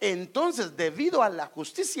gloria. Entonces, debido a la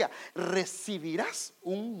justicia, recibirás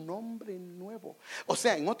un nombre nuevo. O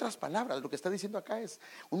sea, en otras palabras, lo que está diciendo acá es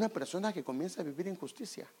una persona que comienza a vivir en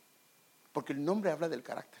justicia, porque el nombre habla del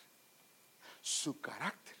carácter. Su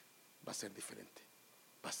carácter va a ser diferente,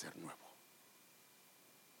 va a ser nuevo.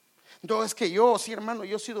 No es que yo, sí, hermano,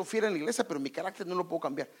 yo he sido fiel en la iglesia, pero mi carácter no lo puedo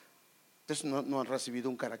cambiar. Entonces no han recibido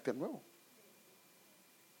un carácter nuevo.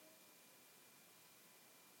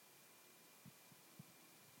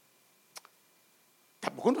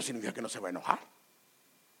 Tampoco no significa que no se va a enojar,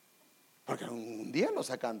 porque un día lo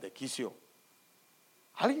sacan de quicio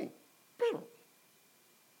alguien,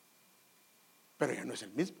 pero ya no es el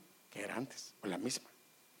mismo que era antes, o la misma.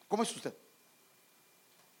 ¿Cómo es usted?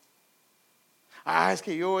 Es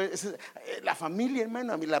que yo, la familia,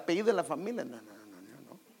 hermano, el apellido de la familia. No,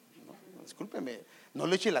 discúlpeme, no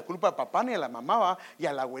le eche la culpa al papá ni a la mamá, ¿va? Y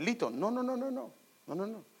al abuelito. No.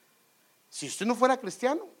 Si usted no fuera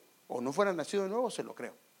cristiano o no fuera nacido de nuevo, se lo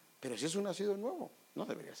creo. Pero si es un nacido de nuevo, no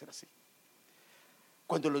debería ser así.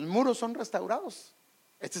 Cuando los muros son restaurados,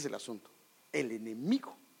 este es el asunto: el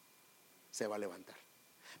enemigo se va a levantar.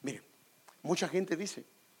 Miren, mucha gente dice: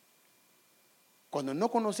 cuando no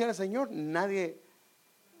conocía al Señor, nadie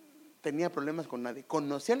tenía problemas con nadie.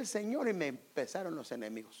 Conocí al Señor y me empezaron los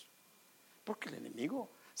enemigos. Porque el enemigo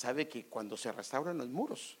sabe que cuando se restauran los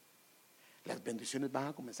muros, las bendiciones van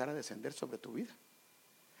a comenzar a descender sobre tu vida.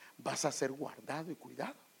 Vas a ser guardado y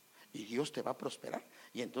cuidado, y Dios te va a prosperar.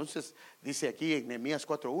 Y entonces dice aquí en Nehemías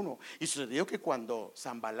 4:1: y sucedió que cuando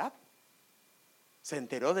Sanbalat se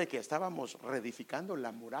enteró de que estábamos reedificando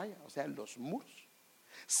la muralla, o sea, los muros,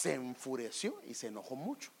 se enfureció y se enojó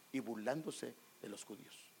mucho, y burlándose de los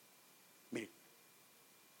judíos. Mire,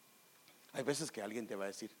 hay veces que alguien te va a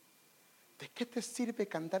decir: ¿de qué te sirve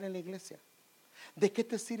cantar en la iglesia? ¿De qué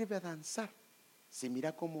te sirve danzar si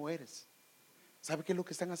mira cómo eres? ¿Sabe qué es lo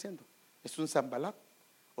que están haciendo? Es un Sanbalat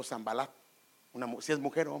o Sanbalat, si es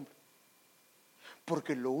mujer o hombre.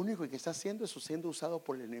 Porque lo único que está haciendo es siendo usado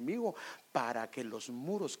por el enemigo para que los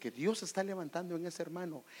muros que Dios está levantando en ese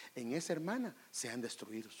hermano, en esa hermana, sean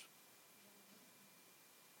destruidos.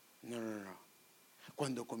 No.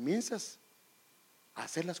 Cuando comienzas a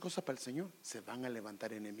hacer las cosas para el Señor, se van a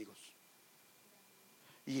levantar enemigos.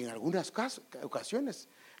 Y en algunas ocasiones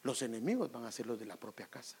los enemigos van a ser los de la propia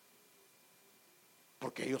casa,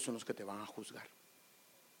 porque ellos son los que te van a juzgar.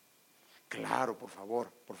 Claro, por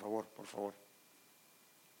favor.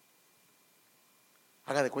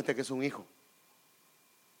 Haga de cuenta que es un hijo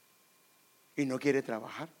y no quiere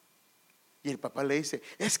trabajar, y el papá le dice: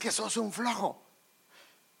 es que sos un flojo.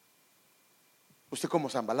 Usted como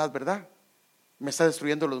Sanbalat, ¿verdad? Me está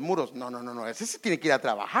destruyendo los muros. No, ese sí tiene que ir a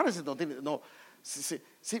trabajar, ese no tiene, no. Sí,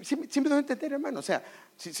 me debe entender, hermano. O sea,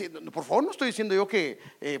 por favor, no estoy diciendo yo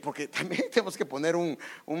que porque también tenemos que poner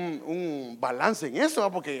un balance en eso,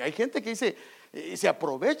 ¿no? Porque hay gente que dice, se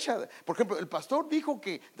aprovecha. Por ejemplo, el pastor dijo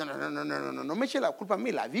que no me eche la culpa a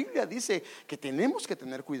mí. La Biblia dice que tenemos que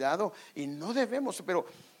tener cuidado y no debemos. Pero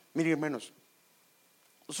miren, hermanos,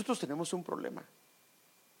 nosotros tenemos un problema.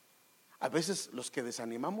 A veces los que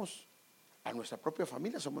desanimamos a nuestra propia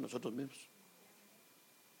familia somos nosotros mismos.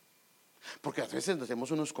 Porque a veces nos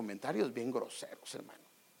hacemos unos comentarios bien groseros, hermano.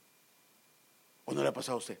 ¿O no le ha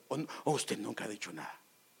pasado a usted? ¿O usted nunca ha dicho nada?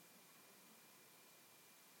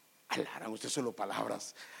 Alaran, usted solo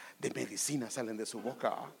palabras de medicina salen de su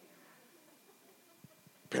boca.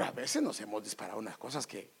 Pero a veces nos hemos disparado unas cosas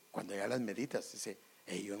que cuando ya las meditas, dice: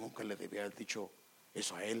 hey, yo nunca le debía haber dicho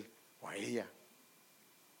eso a él o a ella.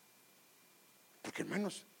 Porque,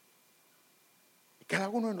 hermanos, cada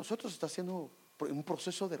uno de nosotros está haciendo un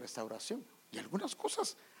proceso de restauración, y algunas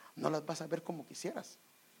cosas no las vas a ver como quisieras,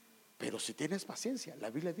 pero si tienes paciencia, la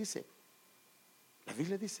Biblia dice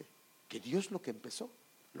que Dios lo que empezó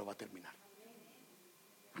lo va a terminar.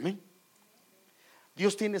 Amén.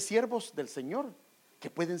 Dios tiene siervos del Señor que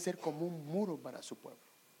pueden ser como un muro para su pueblo.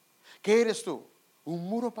 ¿Qué eres tú? ¿Un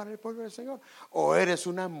muro para el pueblo del Señor? ¿O eres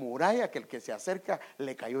una muralla que el que se acerca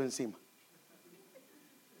le cayó encima?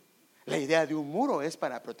 La idea de un muro es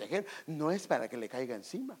para proteger, no es para que le caiga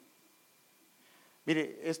encima.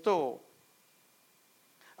 Mire, esto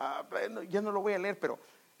ya no lo voy a leer, pero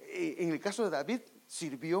en el caso de David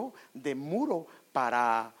sirvió de muro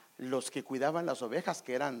para los que cuidaban las ovejas,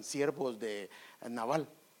 que eran siervos de Nabal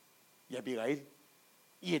y Abigail.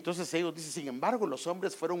 Y entonces ellos dicen: sin embargo, los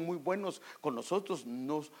hombres fueron muy buenos con nosotros,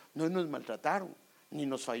 no nos maltrataron, ni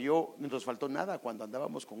nos faltó nada cuando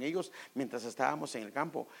andábamos con ellos mientras estábamos en el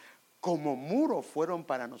campo. Como muro fueron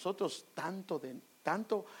para nosotros tanto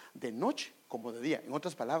de noche como de día. En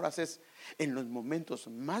otras palabras, es en los momentos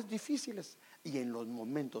más difíciles y en los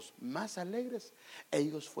momentos más alegres,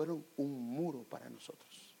 ellos fueron un muro para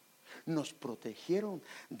nosotros. Nos protegieron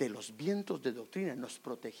de los vientos de doctrina, nos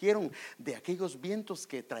protegieron de aquellos vientos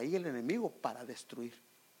que traía el enemigo para destruir.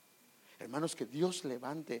 Hermanos, que Dios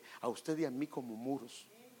levante a usted y a mí como muros.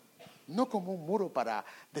 No como un muro para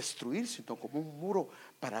destruir, sino como un muro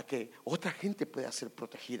para que otra gente pueda ser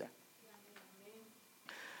protegida.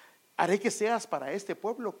 Haré que seas para este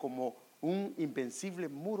pueblo como un invencible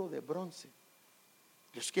muro de bronce.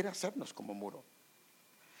 Dios quiere hacernos como muro.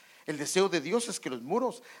 El deseo de Dios es que los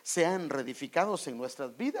muros sean reedificados en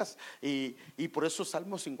nuestras vidas. Y por eso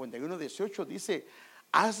Salmo 51:18 dice: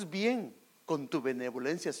 haz bien con tu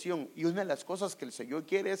benevolencia, Sión. Y una de las cosas que el Señor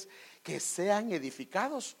quiere es que sean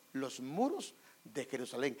edificados los muros de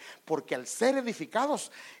Jerusalén, porque al ser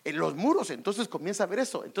edificados en los muros, entonces comienza a ver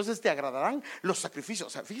eso, entonces te agradarán los sacrificios. O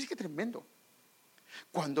sea, fíjese qué tremendo.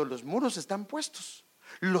 Cuando los muros están puestos,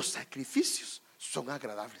 los sacrificios son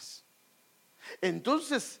agradables.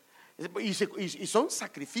 Entonces, y son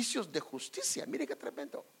sacrificios de justicia. Mire qué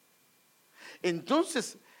tremendo.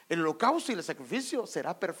 Entonces el holocausto y el sacrificio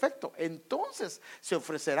será perfecto. Entonces se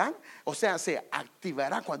ofrecerán, o sea, se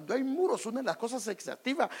activará. Cuando hay muros, una de las cosas que se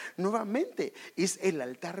activa nuevamente es el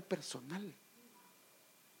altar personal.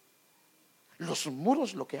 Los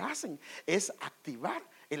muros lo que hacen es activar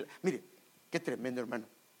mire, Qué tremendo, hermano.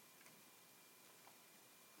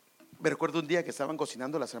 Me recuerdo un día que estaban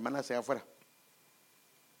cocinando las hermanas allá afuera.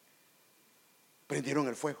 Prendieron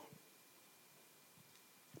el fuego,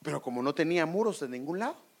 pero como no tenía muros de ningún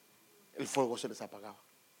lado, el fuego se les apagaba.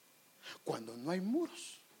 Cuando no hay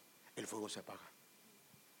muros, el fuego se apaga.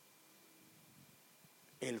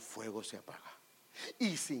 El fuego se apaga.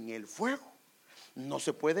 Y sin el fuego no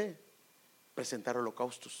se puede presentar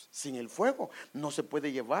holocaustos. Sin el fuego no se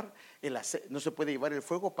puede llevar no se puede llevar el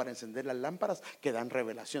fuego para encender las lámparas que dan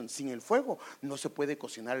revelación. Sin el fuego no se puede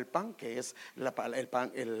cocinar el pan, que es la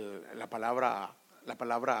palabra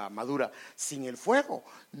madura. Sin el fuego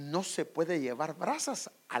no se puede llevar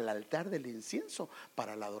brasas al altar del incienso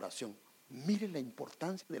para la adoración. Mire la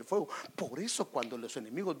importancia del fuego. Por eso cuando los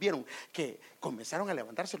enemigos vieron que comenzaron a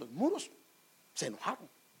levantarse los muros, se enojaron.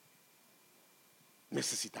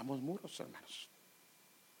 Necesitamos muros, hermanos.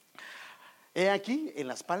 He aquí, en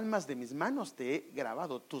las palmas de mis manos te he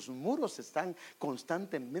grabado. Tus muros están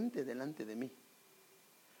constantemente delante de mí.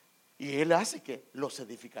 Y Él hace que los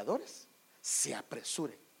edificadores se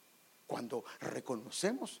apresuren cuando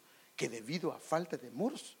reconocemos que debido a falta de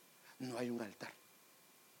muros no hay un altar.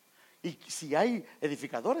 Y si hay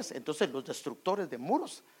edificadores, entonces los destructores de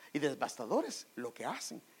muros y devastadores lo que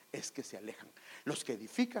hacen es que se alejan. Los que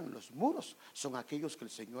edifican los muros son aquellos que el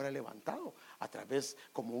Señor ha levantado a través,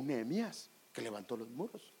 como un Nehemías que levantó los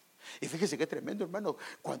muros. Y fíjese qué tremendo, hermano,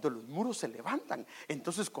 cuando los muros se levantan,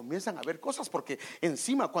 entonces comienzan a ver cosas, porque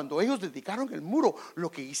encima cuando ellos dedicaron el muro,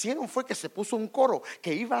 lo que hicieron fue que se puso un coro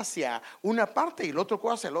que iba hacia una parte y el otro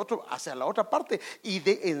coro hacia la otra parte, y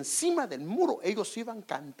de encima del muro ellos iban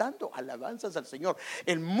cantando alabanzas al Señor.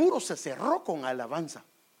 El muro se cerró con alabanza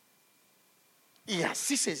y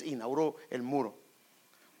así se inauguró el muro.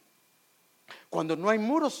 Cuando no hay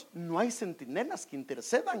muros, no hay centinelas que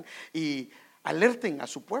intercedan y alerten a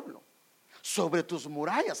su pueblo sobre tus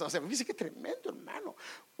murallas. O sea, fíjese qué tremendo, hermano.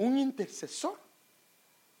 Un intercesor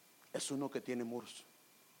es uno que tiene muros.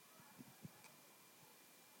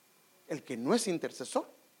 El que no es intercesor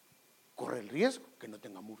corre el riesgo que no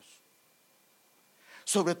tenga muros.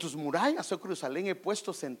 Sobre tus murallas, oh Jerusalén, he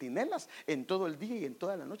puesto centinelas en todo el día y en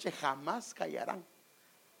toda la noche, jamás callarán.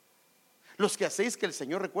 Los que hacéis que el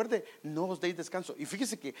Señor recuerde, no os deis descanso. Y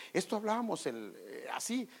fíjese que esto hablábamos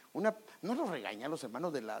así, no los regañé a los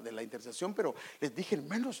hermanos de la intercesión, pero les dije,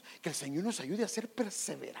 hermanos, que el Señor nos ayude a ser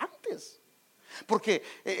perseverantes. Porque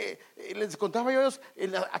les contaba yo,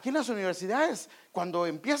 aquí en las universidades, cuando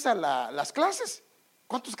empiezan las clases,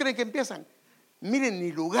 ¿cuántos creen que empiezan? Miren,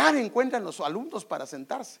 ni lugar encuentran los alumnos para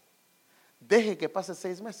sentarse. Deje que pase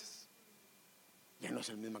 6 meses, ya no es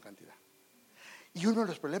la misma cantidad. Y uno de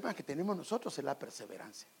los problemas que tenemos nosotros es la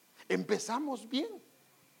perseverancia. Empezamos bien,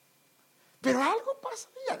 pero algo pasa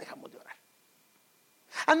y ya dejamos de orar.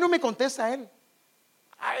 No me contesta él.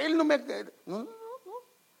 A él no me... No.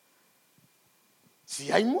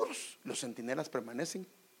 Si hay muros, los centinelas permanecen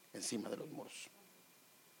encima de los muros.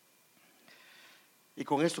 Y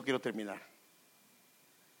con esto quiero terminar.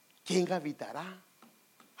 ¿Quién habitará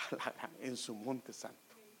en su monte santo?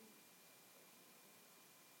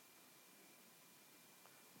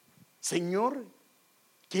 Señor,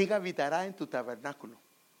 ¿quién habitará en tu tabernáculo?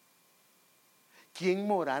 ¿Quién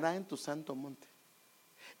morará en tu santo monte?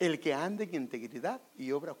 El que ande en integridad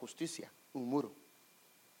y obra justicia, un muro.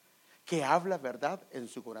 Que habla verdad en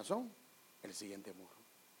su corazón, el siguiente muro.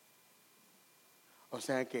 O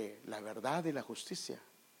sea que la verdad y la justicia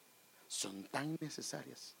son tan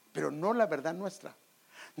necesarias, pero no la verdad nuestra,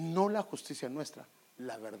 no la justicia nuestra,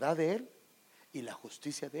 la verdad de Él y la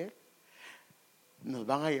justicia de Él nos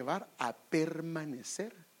van a llevar a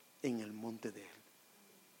permanecer en el monte de Él.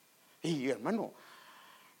 Y hermano,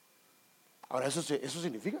 ahora eso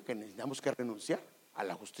significa que necesitamos que renunciar a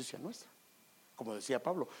la justicia nuestra. Como decía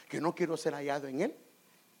Pablo, que no quiero ser hallado en Él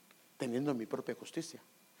teniendo mi propia justicia,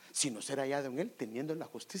 sino ser hallado en Él teniendo la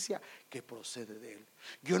justicia que procede de Él.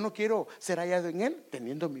 Yo no quiero ser hallado en Él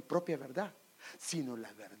teniendo mi propia verdad, sino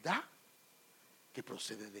la verdad que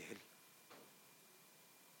procede de Él.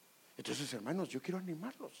 Entonces, hermanos, yo quiero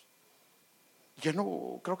animarlos. Ya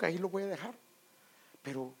no, creo que ahí lo voy a dejar,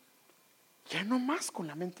 pero ya no más con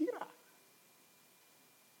la mentira.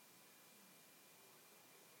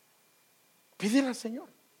 Pídele al Señor.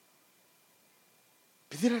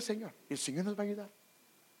 Pídele al Señor y el Señor nos va a ayudar.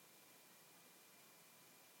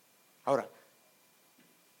 Ahora,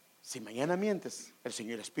 si mañana mientes, el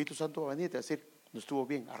Señor, el Espíritu Santo va a venir y te va a decir, no estuvo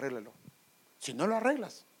bien, arréglalo. Si no lo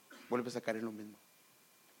arreglas, vuelves a caer en lo mismo.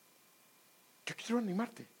 Yo quiero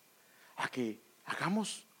animarte a que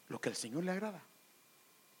hagamos lo que al Señor le agrada,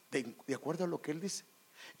 de acuerdo a lo que Él dice.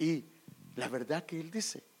 Y la verdad que Él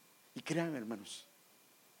dice Y créanme, hermanos,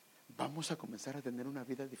 vamos a comenzar a tener una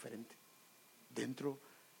vida diferente dentro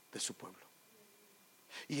de su pueblo.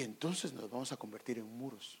 Y entonces nos vamos a convertir en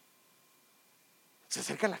muros. Se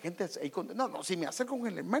acerca la gente ahí con, no, si me acerco con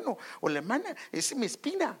el hermano o la hermana, es mi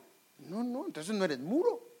espina. No, entonces no eres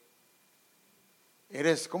muro.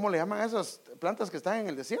 Eres, ¿cómo le llaman a esas plantas que están en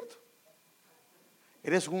el desierto?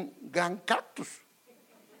 Eres un gran cactus,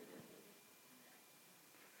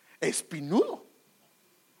 espinudo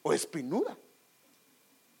o espinuda.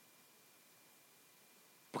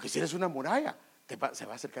 Porque si eres una muralla, se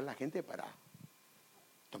va a acercar la gente para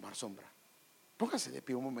tomar sombra. Póngase de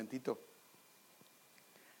pie un momentito.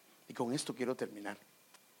 Y con esto quiero terminar.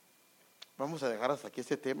 Vamos a dejar hasta aquí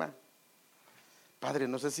este tema. Padre,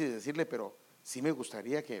 no sé si decirle, pero sí me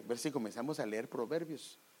gustaría ver si comenzamos a leer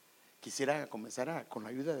Proverbios. Quisiera comenzar con la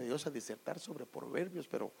ayuda de Dios a disertar sobre Proverbios,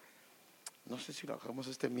 pero no sé si lo hagamos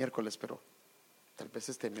este miércoles, pero tal vez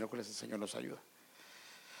este miércoles el Señor nos ayuda.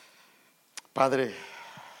 Padre,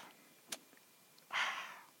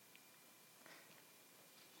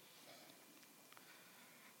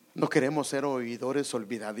 no queremos ser oidores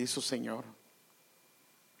olvidadizos, Señor.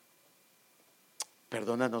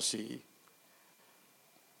 Perdónanos si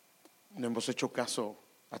no hemos hecho caso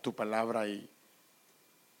a tu palabra y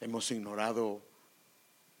hemos ignorado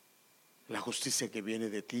la justicia que viene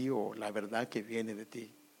de ti o la verdad que viene de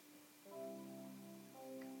ti.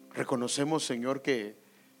 Reconocemos, Señor, que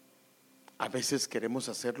a veces queremos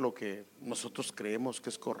hacer lo que nosotros creemos que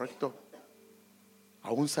es correcto,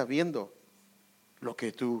 aún sabiendo lo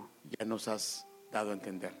que tú ya nos has dado a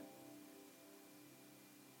entender.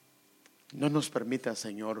 No nos permitas,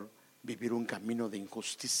 Señor, vivir un camino de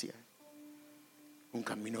injusticia, un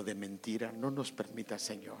camino de mentira. No nos permitas,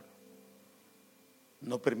 Señor.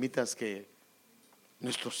 No permitas que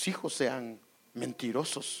nuestros hijos sean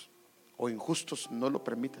mentirosos o injustos. No lo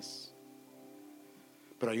permitas.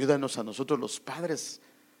 Pero ayúdanos a nosotros los padres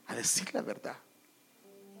a decir la verdad,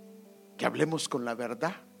 que hablemos con la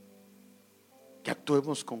verdad, que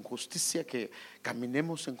actuemos con justicia, que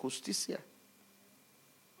caminemos en justicia.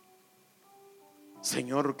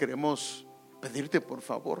 Señor, queremos pedirte por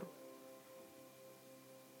favor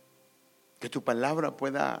que tu palabra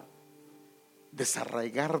pueda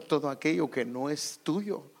desarraigar todo aquello que no es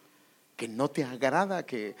tuyo, que no te agrada,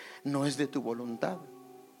 que no es de tu voluntad.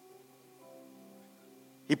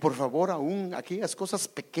 Y por favor, aún aquellas cosas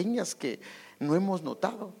pequeñas que no hemos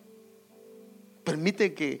notado,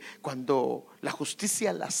 permite que cuando la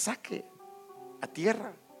justicia las saque a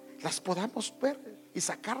tierra, las podamos ver y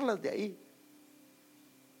sacarlas de ahí.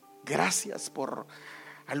 Gracias por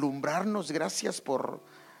alumbrarnos, gracias por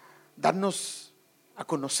darnos a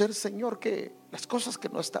conocer, Señor, que las cosas que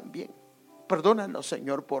no están bien. Perdónanos,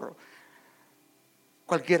 Señor, por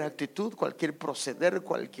cualquier actitud, cualquier proceder,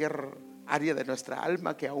 cualquier área de nuestra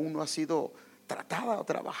alma que aún no ha sido tratada o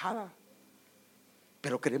trabajada.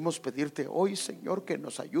 Pero queremos pedirte hoy, Señor, que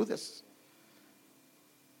nos ayudes.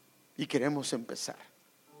 Y queremos empezar.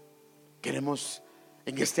 Queremos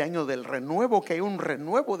en este año del renuevo, que hay un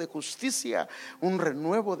renuevo de justicia, un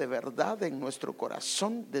renuevo de verdad en nuestro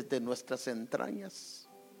corazón, desde nuestras entrañas.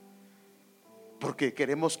 Porque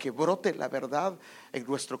queremos que brote la verdad en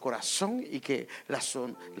nuestro corazón y que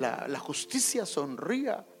la justicia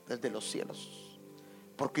sonría desde los cielos.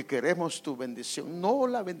 Porque queremos tu bendición, no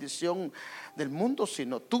la bendición del mundo,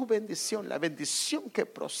 sino tu bendición, la bendición que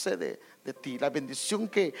procede de ti, la bendición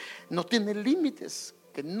que no tiene límites,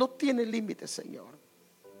 Señor.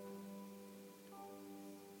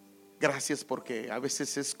 Gracias porque a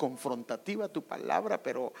veces es confrontativa tu palabra,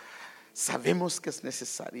 pero sabemos que es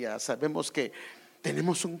necesaria. Sabemos que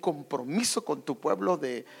tenemos un compromiso con tu pueblo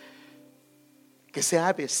de que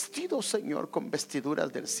sea vestido, Señor, con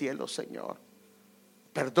vestiduras del cielo, Señor.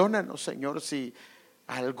 Perdónanos, Señor, si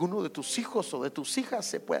a alguno de tus hijos o de tus hijas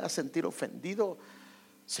se pueda sentir ofendido.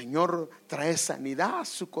 Señor, trae sanidad a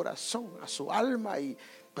su corazón, a su alma, y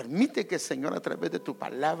permite que, Señor, a través de tu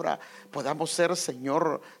palabra podamos ser,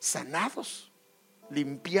 Señor, sanados,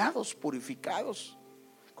 limpiados, purificados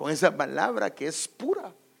con esa palabra que es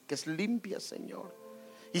pura, que es limpia, Señor,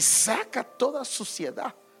 y saca toda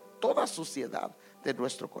suciedad de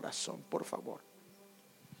nuestro corazón, por favor.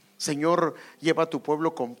 Señor, lleva a tu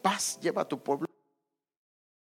pueblo con paz, lleva a tu pueblo